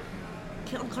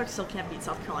Caitlin Clark still can't beat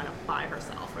South Carolina by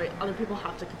herself, right? Other people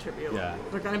have to contribute. Yeah.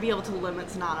 They're going to be able to limit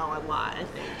Czinano a lot, I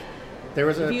think. There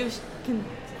was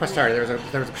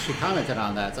she commented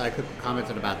on that, so I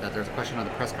commented about that. There was a question on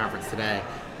the press conference today,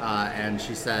 and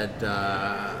she said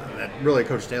that really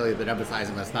Coach Staley had been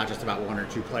emphasizing that's not just about 1 or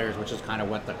 2 players, which is kind of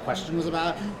what the question was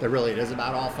about. That really it is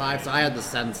about all 5. So I had the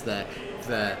sense that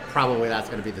probably that's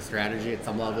going to be the strategy at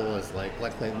some level, is let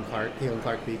Caitlin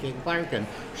Clark be Caitlin Clark, and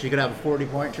she could have a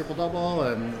 40-point triple-double,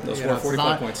 and those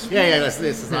 45 points.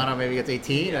 This Czinano maybe gets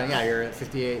 18, and you're at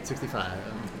 58, 65.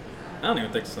 I don't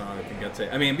even think Czinano can get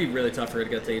to. I mean, it'd be really tough for her to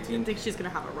get to 18. I think she's going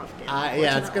to have a rough game.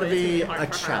 It's going to be a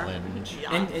challenge.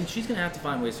 Yeah. And she's going to have to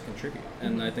find ways to contribute.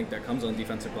 And I think that comes on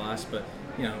defensive glass. But,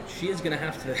 she is going to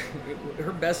have to –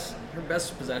 her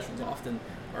best possessions often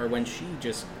are when she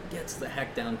just gets the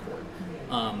heck down court.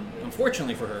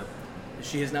 Unfortunately for her,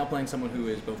 she is now playing someone who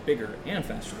is both bigger and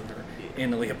faster than her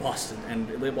in Aaliyah Boston. And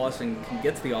Aaliyah Boston can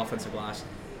get to the offensive glass,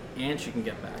 and she can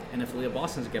get back. And if Aaliyah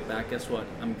Boston's get back, guess what?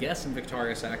 I'm guessing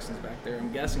Victoria Saxton's back there.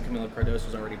 I'm guessing Camila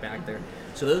Cardoso's already back there.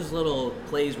 So those little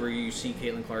plays where you see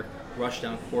Caitlin Clark rush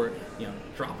down court,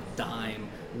 drop a dime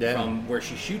from where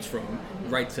she shoots from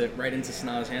right into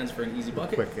Czinano's hands for an easy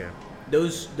bucket. Quick, yeah.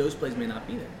 Those plays may not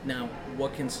be there. Now,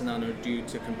 what can Czinano do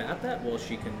to combat that? Well,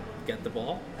 she can get the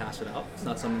ball, pass it out. It's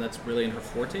not something that's really in her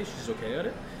forte. She's okay at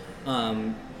it.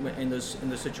 In those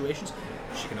situations,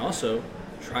 she can also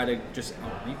try to just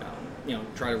out-rebound,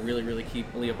 try to really, really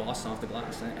keep Aaliyah Boston off the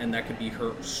glass, and that could be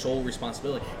her sole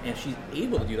responsibility. And if she's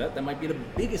able to do that, that might be the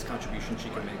biggest contribution she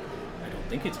can make. I don't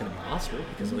think it's going to be Oscar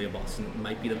because Leah Boston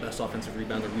might be the best offensive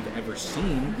rebounder we've ever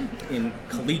seen in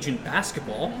collegiate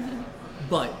basketball.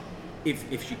 But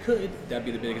if she could, that'd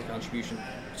be the biggest contribution.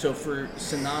 So for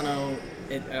Czinano,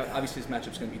 obviously this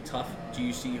matchup's going to be tough. Do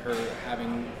you see her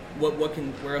having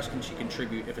where else can she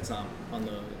contribute if it's not on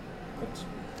the points?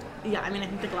 Yeah, I mean, I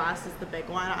think the glass is the big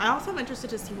one. I also am interested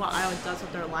to see what Iowa does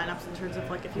with their lineups in terms of,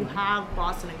 like, if you have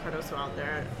Boston and Cardoso out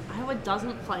there, Iowa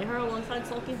doesn't play her alongside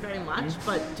Sulky very much,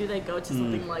 but do they go to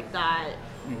something like that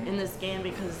in this game?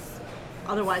 Because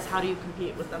otherwise, how do you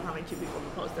compete with them having two people in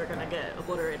the post? They're going to get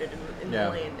obliterated in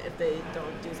the lane if they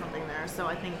don't do something there. So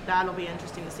I think that'll be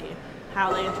interesting to see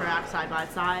how they interact side by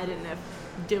side, and if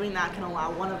doing that can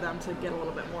allow one of them to get a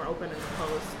little bit more open in the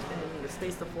post and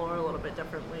space the floor a little bit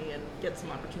differently and get some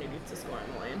opportunities to score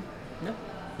in the lane. Yep.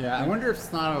 Yeah, I wonder if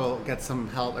Czinano will get some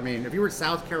help. I mean, if you were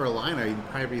South Carolina, you'd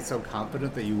probably be so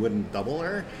confident that you wouldn't double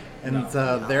her. And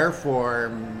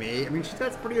therefore, she's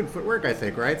got pretty good footwork, I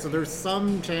think, right? So there's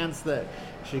some chance that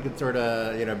she could sort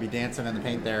of, be dancing in the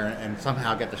paint there and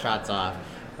somehow get the shots off.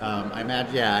 I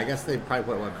imagine, I guess they'd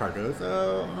probably put,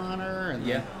 Cardoso on her.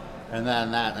 And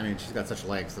then she's got such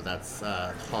legs, so that's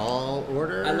a tall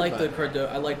order. I like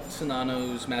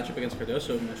Czinano's matchup against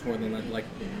Cardoso much more than I like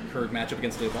her matchup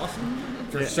against Leah Boston.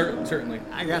 Certainly.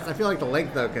 I guess I feel like the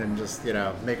length though can just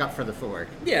make up for the footwork.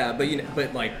 Yeah, but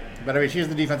she's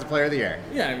the defensive player of the year.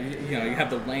 Yeah, you have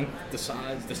the length, the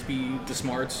size, the speed, the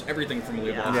smarts, everything from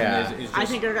Leah Boston. Is just, I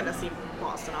think you're gonna see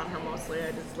Boston on her mostly.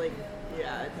 I think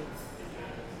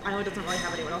Iowa doesn't really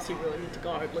have anyone else you really need to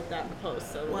guard like that in the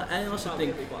post, so I also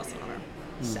think Boston on her.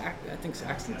 I think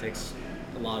Saxton takes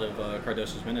a lot of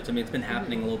Cardoso's minutes. I mean, it's been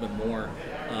happening a little bit more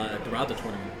throughout the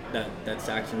tournament that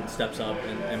Saxton steps up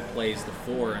and plays the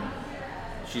 4, and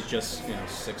she's just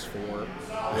 6'4"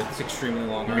 with extremely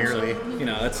long arms. Merely.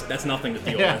 So, that's nothing to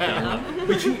deal with.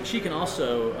 But she can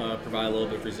also provide a little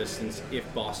bit of resistance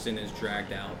if Boston is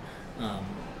dragged out,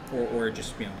 or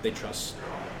just they trust.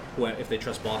 If they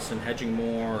trust Boston hedging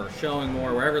more or showing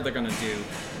more, wherever they're going to do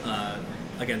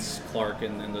against Clark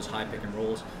and those high pick and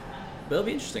rolls. But it'll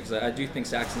be interesting because I do think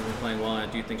Saxton's been playing well, and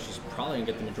I do think she's probably going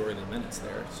to get the majority of the minutes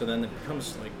there. So then it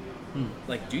becomes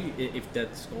if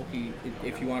that's Skulky,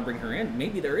 if you want to bring her in,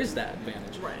 maybe there is that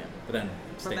advantage. Right. But then,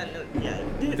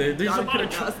 there's a bit of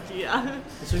trust.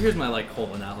 So here's my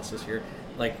whole analysis here.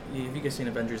 Have you guys seen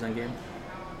Avengers Endgame?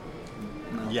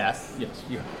 No. Yes. Yes.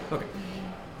 Yeah. Okay.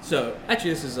 So,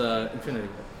 actually, this is Infinity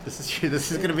War.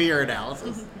 This is going to be your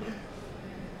analysis.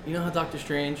 You know how Doctor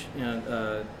Strange,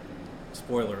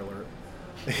 spoiler alert,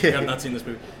 you have not seen this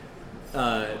movie.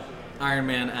 Iron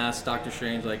Man asks Doctor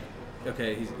Strange,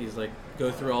 he's like,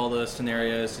 go through all the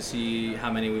scenarios to see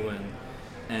how many we win.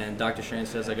 And Doctor Strange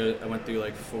says, I went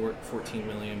through 14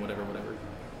 million, whatever.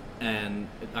 And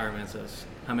Iron Man says,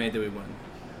 how many did we win?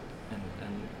 And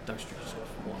Doctor Strange says,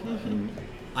 1.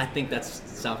 I think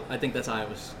that's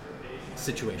Iowa's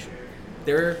situation.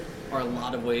 There are a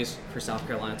lot of ways for South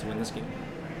Carolina to win this game.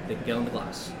 They can get on the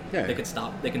glass. Yeah. They can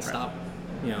stop. They can stop.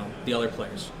 The other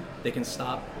players. They can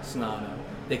stop Czinano.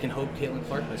 They can hope Caitlin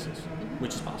Clark misses,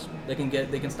 which is possible. They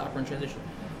can stop her in transition.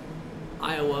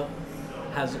 Iowa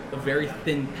has a very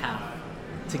thin path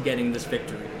to getting this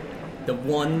victory. The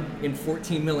 1 in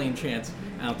 14 million chance.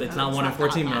 It's not 1 in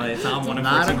 14 million. It's not 1 in 14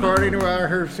 million. Not according to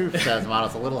her super stats model.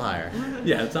 It's a little higher.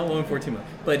 Yeah, it's not 1 in 14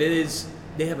 million. But it is.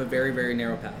 They have a very, very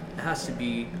narrow path. It has to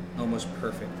be almost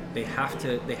perfect. They have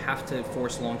to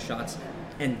force long shots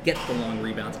and get the long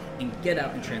rebounds and get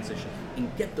out in transition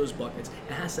and get those buckets.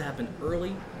 It has to happen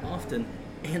early, often,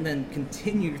 and then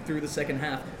continue through the second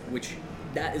half, which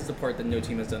that is the part that no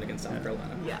team has done against South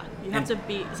Carolina. Yeah, you have to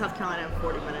beat South Carolina in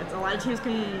 40 minutes. A lot of teams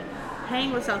can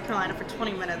hang with South Carolina for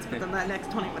 20 minutes, but then that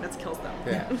next 20 minutes kills them.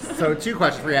 Yeah. So 2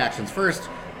 questions, reactions. First,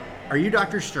 are you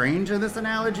Doctor Strange in this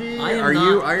analogy? Are not.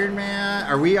 You Iron Man?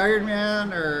 Are we Iron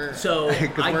Man? Or so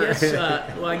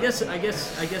I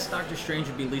guess Doctor Strange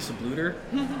would be Lisa Bluter,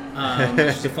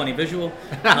 which is a funny visual.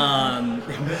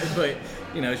 But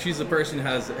she's the person who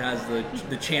has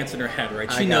the chance in her head,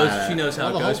 right? She knows how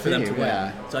it goes for them to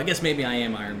win. So I guess maybe I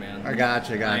am Iron Man. I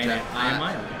gotcha. I am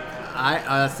Iron Man.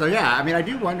 I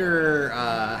do wonder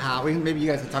how maybe you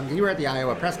guys can talk. You were at the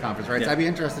Iowa press conference, right? Yeah. So I'd be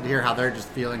interested to hear how they're just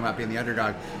feeling about being the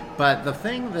underdog. But the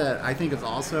thing that I think is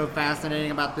also fascinating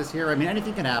about this year,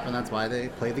 anything can happen. That's why they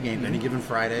play the game any given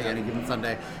Friday, any given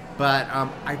Sunday. But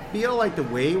I feel like the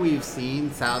way we've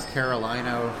seen South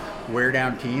Carolina wear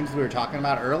down teams we were talking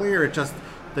about earlier, it just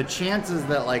the chances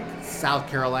that South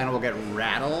Carolina will get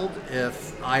rattled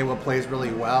if Iowa plays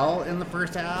really well in the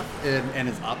first half and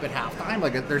is up at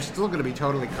halftime, they're still going to be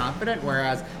totally confident.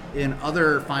 Whereas in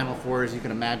other Final Fours, you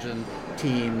can imagine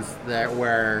teams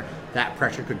where that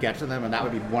pressure could get to them, and that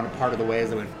would be one part of the ways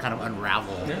that would kind of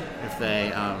unravel if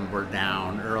they were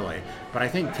down early. But I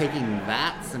think taking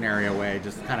that scenario away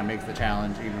just kind of makes the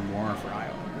challenge even more for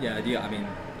Iowa. Yeah, I mean,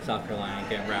 South Carolina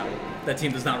can't rattle. That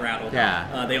team does not rattle.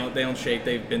 Yeah. They don't shake.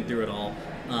 They've been through it all.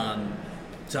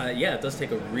 It does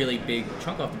take a really big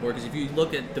chunk off the board, because if you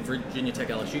look at the Virginia Tech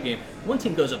LSU game, one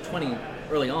team goes up 20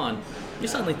 early on, you're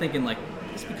suddenly thinking, like,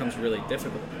 this becomes really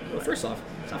difficult. Well, first off,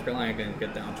 South Carolina can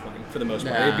get down 20 for the most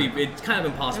part. Yeah. It's kind of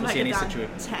impossible to see any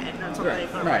situation. 10 or something,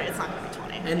 Right. it's not going to be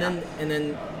 20. And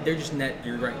then they're just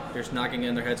you're right. They're just knocking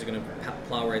in their heads. They're going to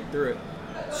plow right through it.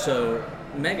 So,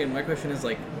 Megan, my question is,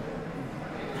 like,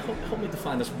 help me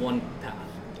define this one path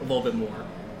a little bit more.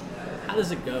 How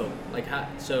does it go? Like,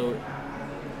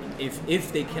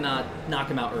 if they cannot knock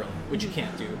them out early, which you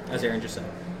can't do, as Aaron just said,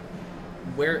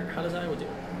 how does Iowa do?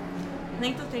 I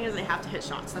think the thing is they have to hit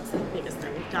shots. That's the biggest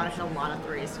thing. You've got to hit a lot of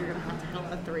threes. You're going to have to hit a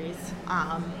lot of threes.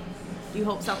 You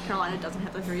hope South Carolina doesn't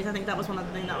hit the threes. I think that was one of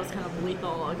the things that was kind of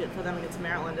lethal for them against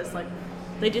Maryland. Is like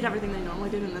they did everything they normally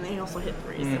did, and then they also hit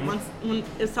threes. Mm-hmm. And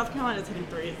if South Carolina is hitting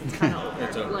threes, it's kind of over.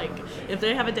 It's over. Like if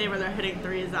they have a day where they're hitting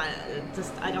threes,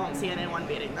 I don't see anyone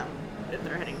beating them if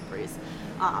they're hitting threes.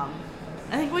 I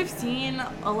think we've seen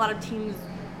a lot of teams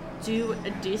do a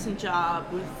decent job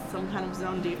with some kind of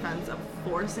zone defense of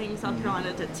forcing South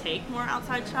Carolina to take more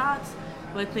outside shots.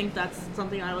 But I think that's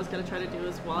something I was going to try to do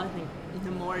as well. I think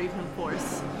the more you can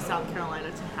force South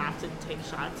Carolina to have to take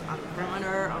shots on the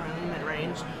perimeter or in the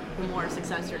mid-range, the more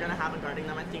success you're going to have in guarding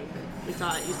them. I think we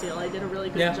saw at UCLA did a really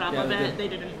good job of it. They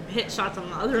didn't hit shots on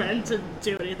the other end to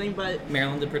do anything, but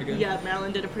Maryland did pretty good. Yeah,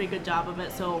 Maryland did a pretty good job of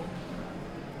it. So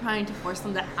trying to force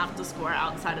them to have to score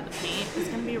outside of the paint is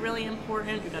going to be really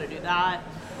important. You've got to do that.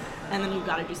 And then you've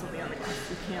got to do something on the glass.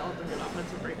 You can't let them get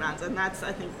offensive rebounds. And that's,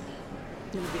 I think,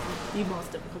 going to be the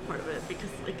most difficult part of it, because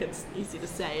like it's easy to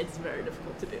say, it's very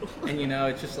difficult to do. And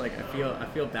it's just like I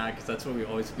feel bad, because that's what we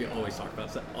always talk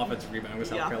about, offensive rebounding with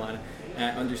South Carolina. And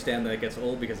I understand that it gets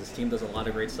old because this team does a lot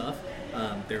of great stuff.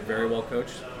 They're very well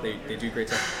coached. They do great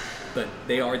stuff, but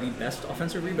they are the best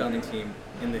offensive rebounding team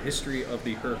in the history of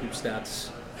the Her Hoop Stats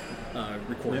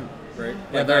recording. Right?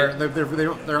 Yeah, their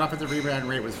offensive rebound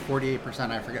rate was 48%.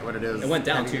 I forget what it is. It went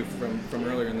down too from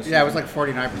earlier in the season. Yeah, it was like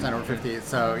 49% over 50.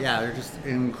 So yeah, they're just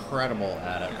incredible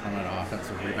at it from an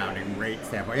offensive rebounding rate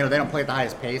standpoint. They don't play at the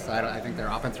highest pace. I think their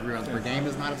offensive rebounds per game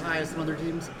is not as high as some other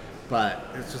teams, but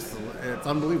it's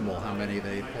unbelievable how many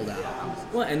they pulled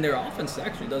out. Well, and their offense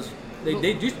actually does.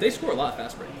 They score a lot of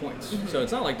fast break points. Mm-hmm. So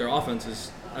it's not like their offense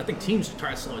is. I think teams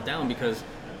try to slow it down because,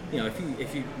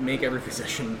 if you make every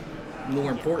possession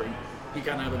more important, you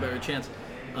kind of have a better chance.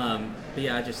 But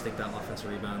yeah, I just think that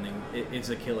offensive rebounding, it's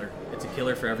a killer. It's a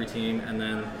killer for every team. And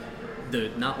then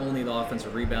not only the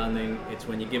offensive rebounding, it's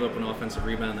when you give up an offensive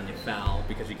rebound and you foul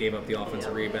because you gave up the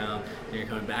offensive rebound, and you're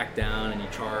coming back down and you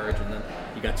charge, and then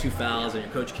you got 2 fouls and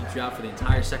your coach keeps you out for the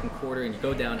entire second quarter and you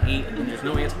go down 8 and then there's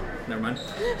no answer. Never mind.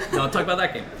 No, I'll talk about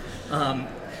that game.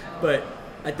 But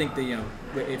I think that,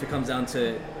 if it comes down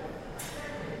to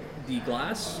the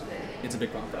glass, it's a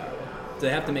big problem for Iowa. They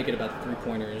have to make it about the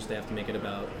 3-pointers. They have to make it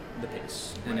about the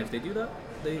pace. And if they do that,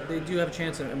 they do have a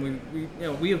chance. And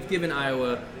we have given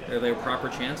Iowa their proper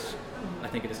chance. I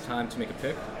think it is time to make a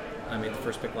pick. I made the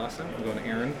first pick last time. I'm going to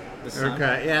Aaron this time.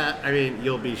 Okay, yeah. I mean,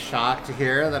 you'll be shocked to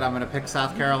hear that I'm going to pick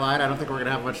South Carolina. I don't think we're going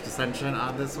to have much dissension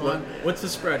on this one. What's the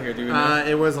spread here? Do you know?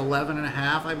 It was 11.5,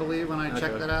 I believe, when I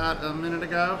checked it out a minute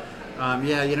ago.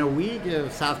 We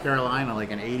give South Carolina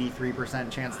like an 83%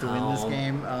 chance to win this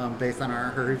game based on our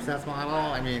Her Hoop Stats model.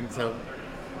 I mean, so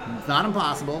it's not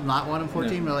impossible, not 1 in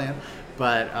 14 million,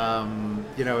 but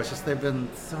it's just they've been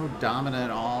so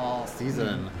dominant all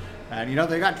season. And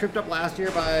they got tripped up last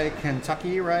year by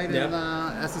Kentucky, right, in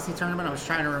the SEC tournament. I was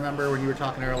trying to remember when you were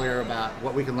talking earlier about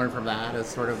what we can learn from that as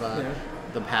sort of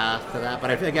the path to that.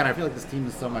 But I feel like this team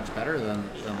is so much better than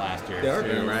last year,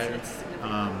 too, right?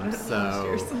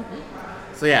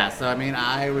 So I mean,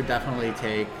 I would definitely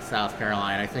take South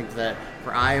Carolina. I think that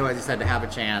for Iowa, as you said, to have a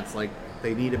chance, like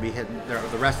they need to be hitting.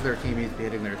 The rest of their team needs to be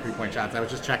hitting their 3-point shots. I was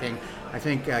just checking. I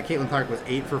think Caitlin Clark was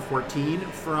 8 for 14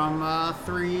 from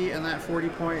 3 in that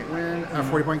 40-point win,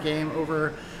 40-point game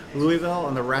over Louisville,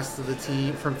 and the rest of the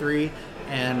team from 3.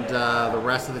 And the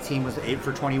rest of the team was 8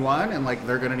 for 21, and like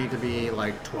they're going to need to be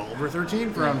like 12 or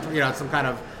 13 from some kind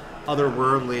of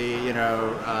otherworldly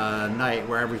night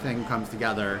where everything comes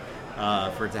together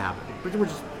for it to happen, which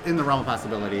is in the realm of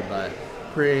possibility, but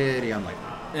pretty unlikely.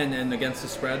 And against the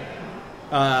spread?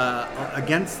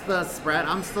 Against the spread,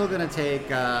 I'm still going to take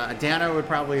Dana would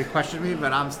probably question me,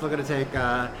 but I'm still going to take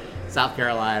South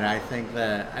Carolina. I think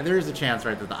that there is a chance,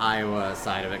 right, that the Iowa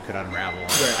side of it could unravel.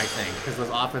 I think because those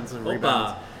offensive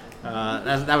rebounds,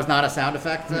 That was not a sound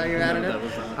effect you added in? That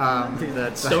was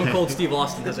not. Stone Cold Steve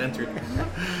Austin has entered.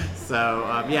 So,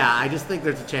 I just think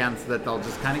there's a chance that they'll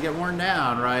just kind of get worn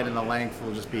down, right? And the length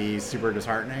will just be super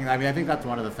disheartening. I mean, I think that's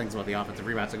one of the things about the offensive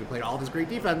rebounds. Like, we played all this great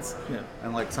defense,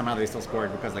 and like somehow they still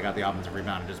scored because they got the offensive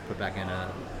rebound and just put back in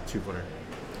a 2-footer.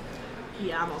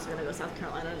 Yeah, I'm also going to go South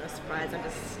Carolina. No surprise.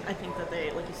 I think that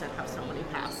they, like you said, have so many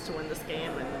paths to win this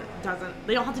game, and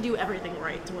they don't have to do everything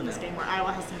right to win this game, where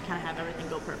Iowa has to kind of have everything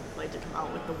go perfectly to come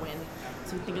out with the win.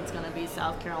 So I think it's going to be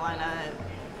South Carolina.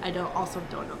 I don't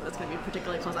know that it's going to be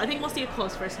particularly close. I think we'll see a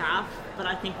close first half, but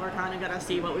I think we're kind of going to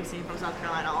see what we've seen from South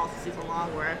Carolina all season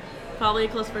long, where probably a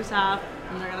close first half,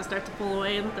 and they're going to start to pull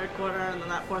away in the third quarter, and then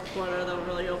that fourth quarter they'll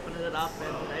really open it up,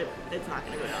 and it's not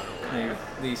going to go down.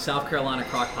 The South Carolina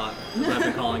crockpot, as I've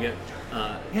been calling it.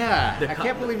 I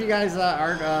can't believe you guys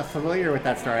aren't familiar with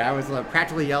that story. I was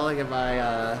practically yelling at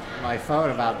my phone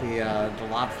about the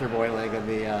lobster boiling and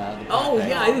the Oh thing.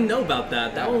 yeah, I didn't know about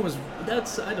that. That one was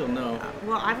I don't know.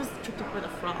 Well, I was tripped up with a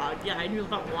frog. Yeah, I knew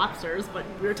about lobsters, but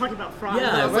we were talking about frogs.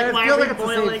 Yeah, I was but like, I why feel are like we it's the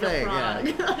same boiling a thing, frog?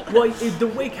 yeah. Well, the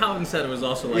way Calvin said it was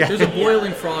also like there's a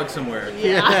boiling frog somewhere.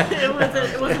 Yeah,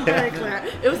 it wasn't very clear.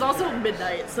 It was also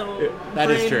midnight, so That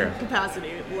is brain true.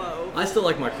 capacity low. I still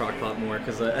like my crock pot more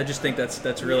because I just think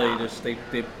that's really just they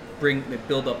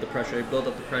build up the pressure,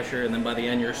 and then by the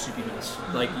end you're a soupy mess.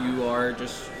 Like you are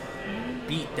just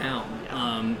beat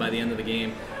down by the end of the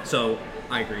game. So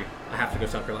I agree. I have to go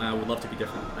South Carolina. I would love to be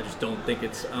different. I don't think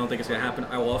it's gonna happen.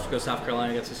 I will also go South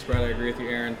Carolina against the spread. I agree with you,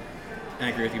 Aaron. And I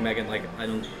agree with you, Megan. Like, I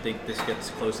don't think this gets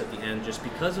close at the end just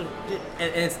because of it.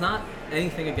 And it's not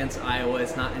anything against Iowa.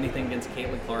 It's not anything against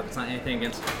Caitlin Clark. It's not anything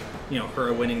against,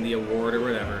 her winning the award or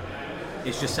whatever.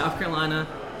 It's just South Carolina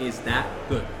is that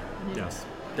good. Yes.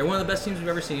 They're one of the best teams we've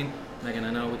ever seen. Megan,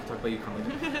 I know we can talk about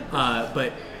UConn,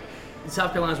 but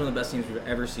South Carolina is one of the best teams we've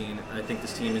ever seen. I think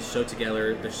this team is so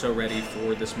together. They're so ready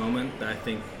for this moment that I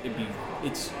think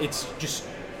it's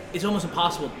almost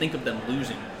impossible to think of them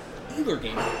losing either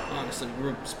game. Honestly,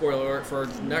 spoiler alert for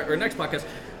our next podcast.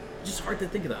 Just hard to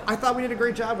think of that. I thought we did a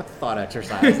great job with the thought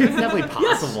exercise. It's definitely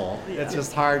possible. Yes. It's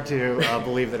just hard to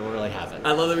believe that it will really happen.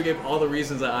 I love that we gave all the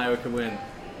reasons that Iowa could win,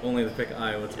 only to pick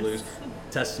Iowa to lose.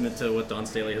 Testament to what Don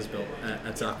Staley has built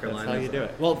at South Carolina. That's how you do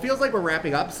it. Well, it feels like we're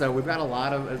wrapping up, so we've got a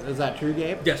lot of... Is that true,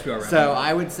 Gabe? Yes, we are wrapping So up.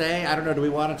 I would say, I don't know, do we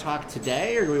want to talk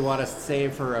today, or do we want to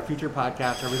save for a future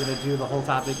podcast? Are we going to do the whole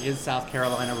topic, is South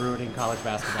Carolina ruining college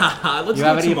basketball? Let's you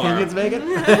have any tomorrow. opinions, Megan?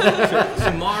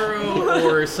 Tomorrow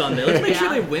or Sunday. Let's make sure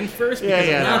they win first, because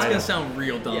now it's going to sound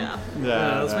real dumb.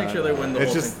 Let's make sure they win the whole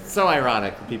It's thing. just so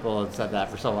ironic. People have said that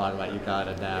for so long about UConn,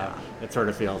 and now it sort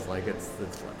of feels like it's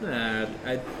flipped.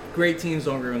 Great teams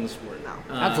don't ruin the sport. No.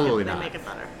 Absolutely They not. make it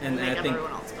better. And They make I think-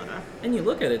 everyone else better. And you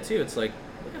look at it too, it's like,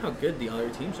 look at how good the other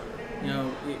teams are.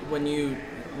 When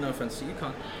no offense to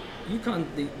UConn,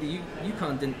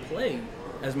 UConn didn't play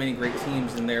as many great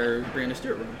teams in their Brandon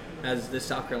Stewart run as this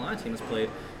South Carolina team has played,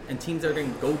 and teams that are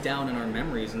going to go down in our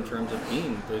memories in terms of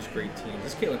being those great teams.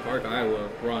 This Caitlin Clark Iowa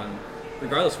run,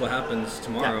 regardless of what happens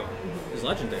tomorrow, is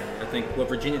legendary. I think what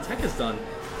Virginia Tech has done,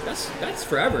 that's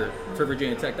forever for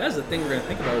Virginia Tech. That's the thing we're going to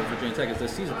think about with Virginia Tech is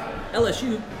this season.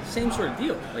 LSU, same sort of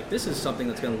deal. Like, this is something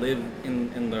that's going to live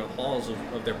in the halls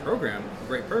of their program, a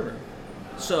great program.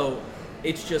 So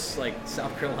it's just like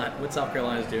South Carolina, what South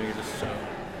Carolina is doing is just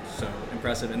so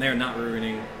impressive, and they are not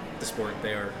ruining the sport.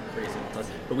 They are crazy.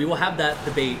 But we will have that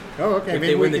debate if Maybe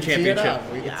they win we the can tee it championship.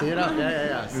 up. We can tee it up.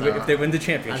 Yeah. So, If they win the I just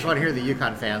championship. want to hear the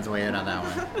UConn fans weigh in on that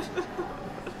one.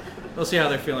 We'll see how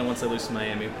they're feeling once they lose to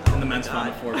Miami in the men's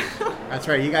Final Four. That's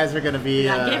right. You guys are going to be...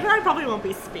 Yeah, Gabe and I probably won't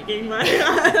be speaking but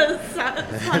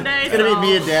Sunday. It's going to be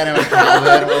me and Dano and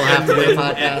Calvin. We'll have to do a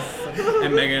podcast.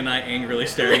 And Megan and I angrily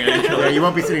staring at each Yeah, other. you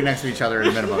won't be sitting next to each other at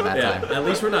a minimum that Yeah, time. at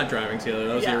least we're not driving together.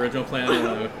 That was the original plan.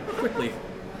 And quickly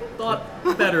thought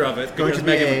better of it Going because to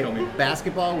be Megan would a kill me.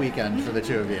 basketball weekend for the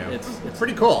two of you. It's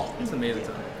pretty cool. It's an amazing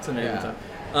time. It's an amazing Yeah. time.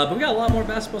 But we got a lot more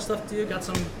basketball stuff to do. Got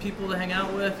some people to hang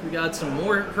out with. We got some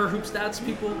more Her Hoop Stats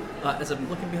people. As I'm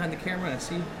looking behind the camera, I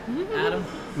see Adam.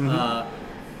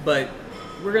 But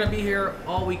we're going to be here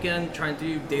all weekend trying to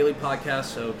do daily podcasts,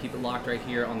 so keep it locked right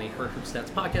here on the Her Hoop Stats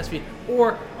podcast feed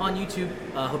or on YouTube.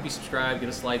 Hope you subscribe, give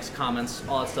us likes, comments,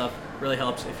 all that stuff. Really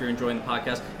helps if you're enjoying the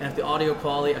podcast. And if the audio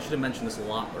quality, I should have mentioned this a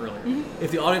lot earlier.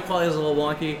 If the audio quality is a little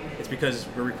wonky, it's because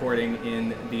we're recording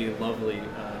in the lovely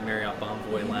Marriott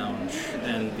Bonvoy Lounge,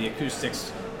 and the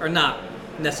acoustics are not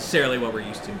necessarily what we're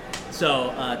used to.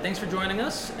 So thanks for joining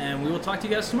us, and we will talk to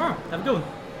you guys tomorrow. Have a good one.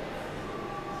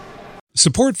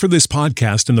 Support for this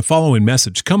podcast and the following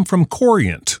message come from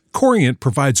Corient. Corient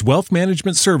provides wealth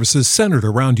management services centered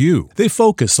around you. They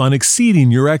focus on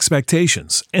exceeding your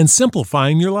expectations and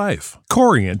simplifying your life.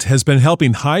 Corient has been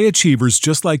helping high achievers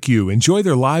just like you enjoy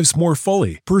their lives more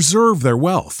fully, preserve their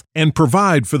wealth, and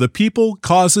provide for the people,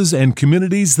 causes, and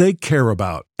communities they care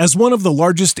about. As one of the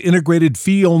largest integrated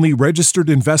fee-only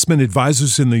registered investment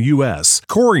advisors in the U.S.,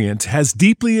 Corient has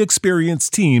deeply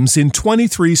experienced teams in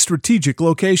 23 strategic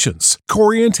locations.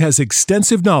 Corient has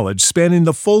extensive knowledge spanning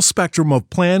the full spectrum of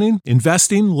planning,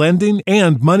 investing, lending,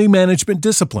 and money management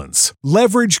disciplines.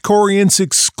 Leverage Corient's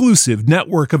exclusive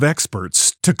network of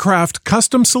experts to craft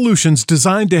custom solutions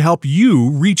designed to help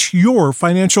you reach your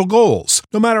financial goals,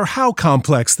 no matter how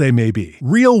complex they may be.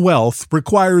 Real wealth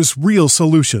requires real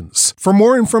solutions. For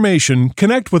more information,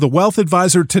 connect with a wealth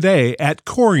advisor today at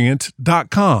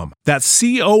Corient.com. That's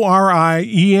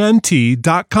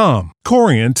Corient.com.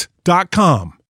 Corient.com.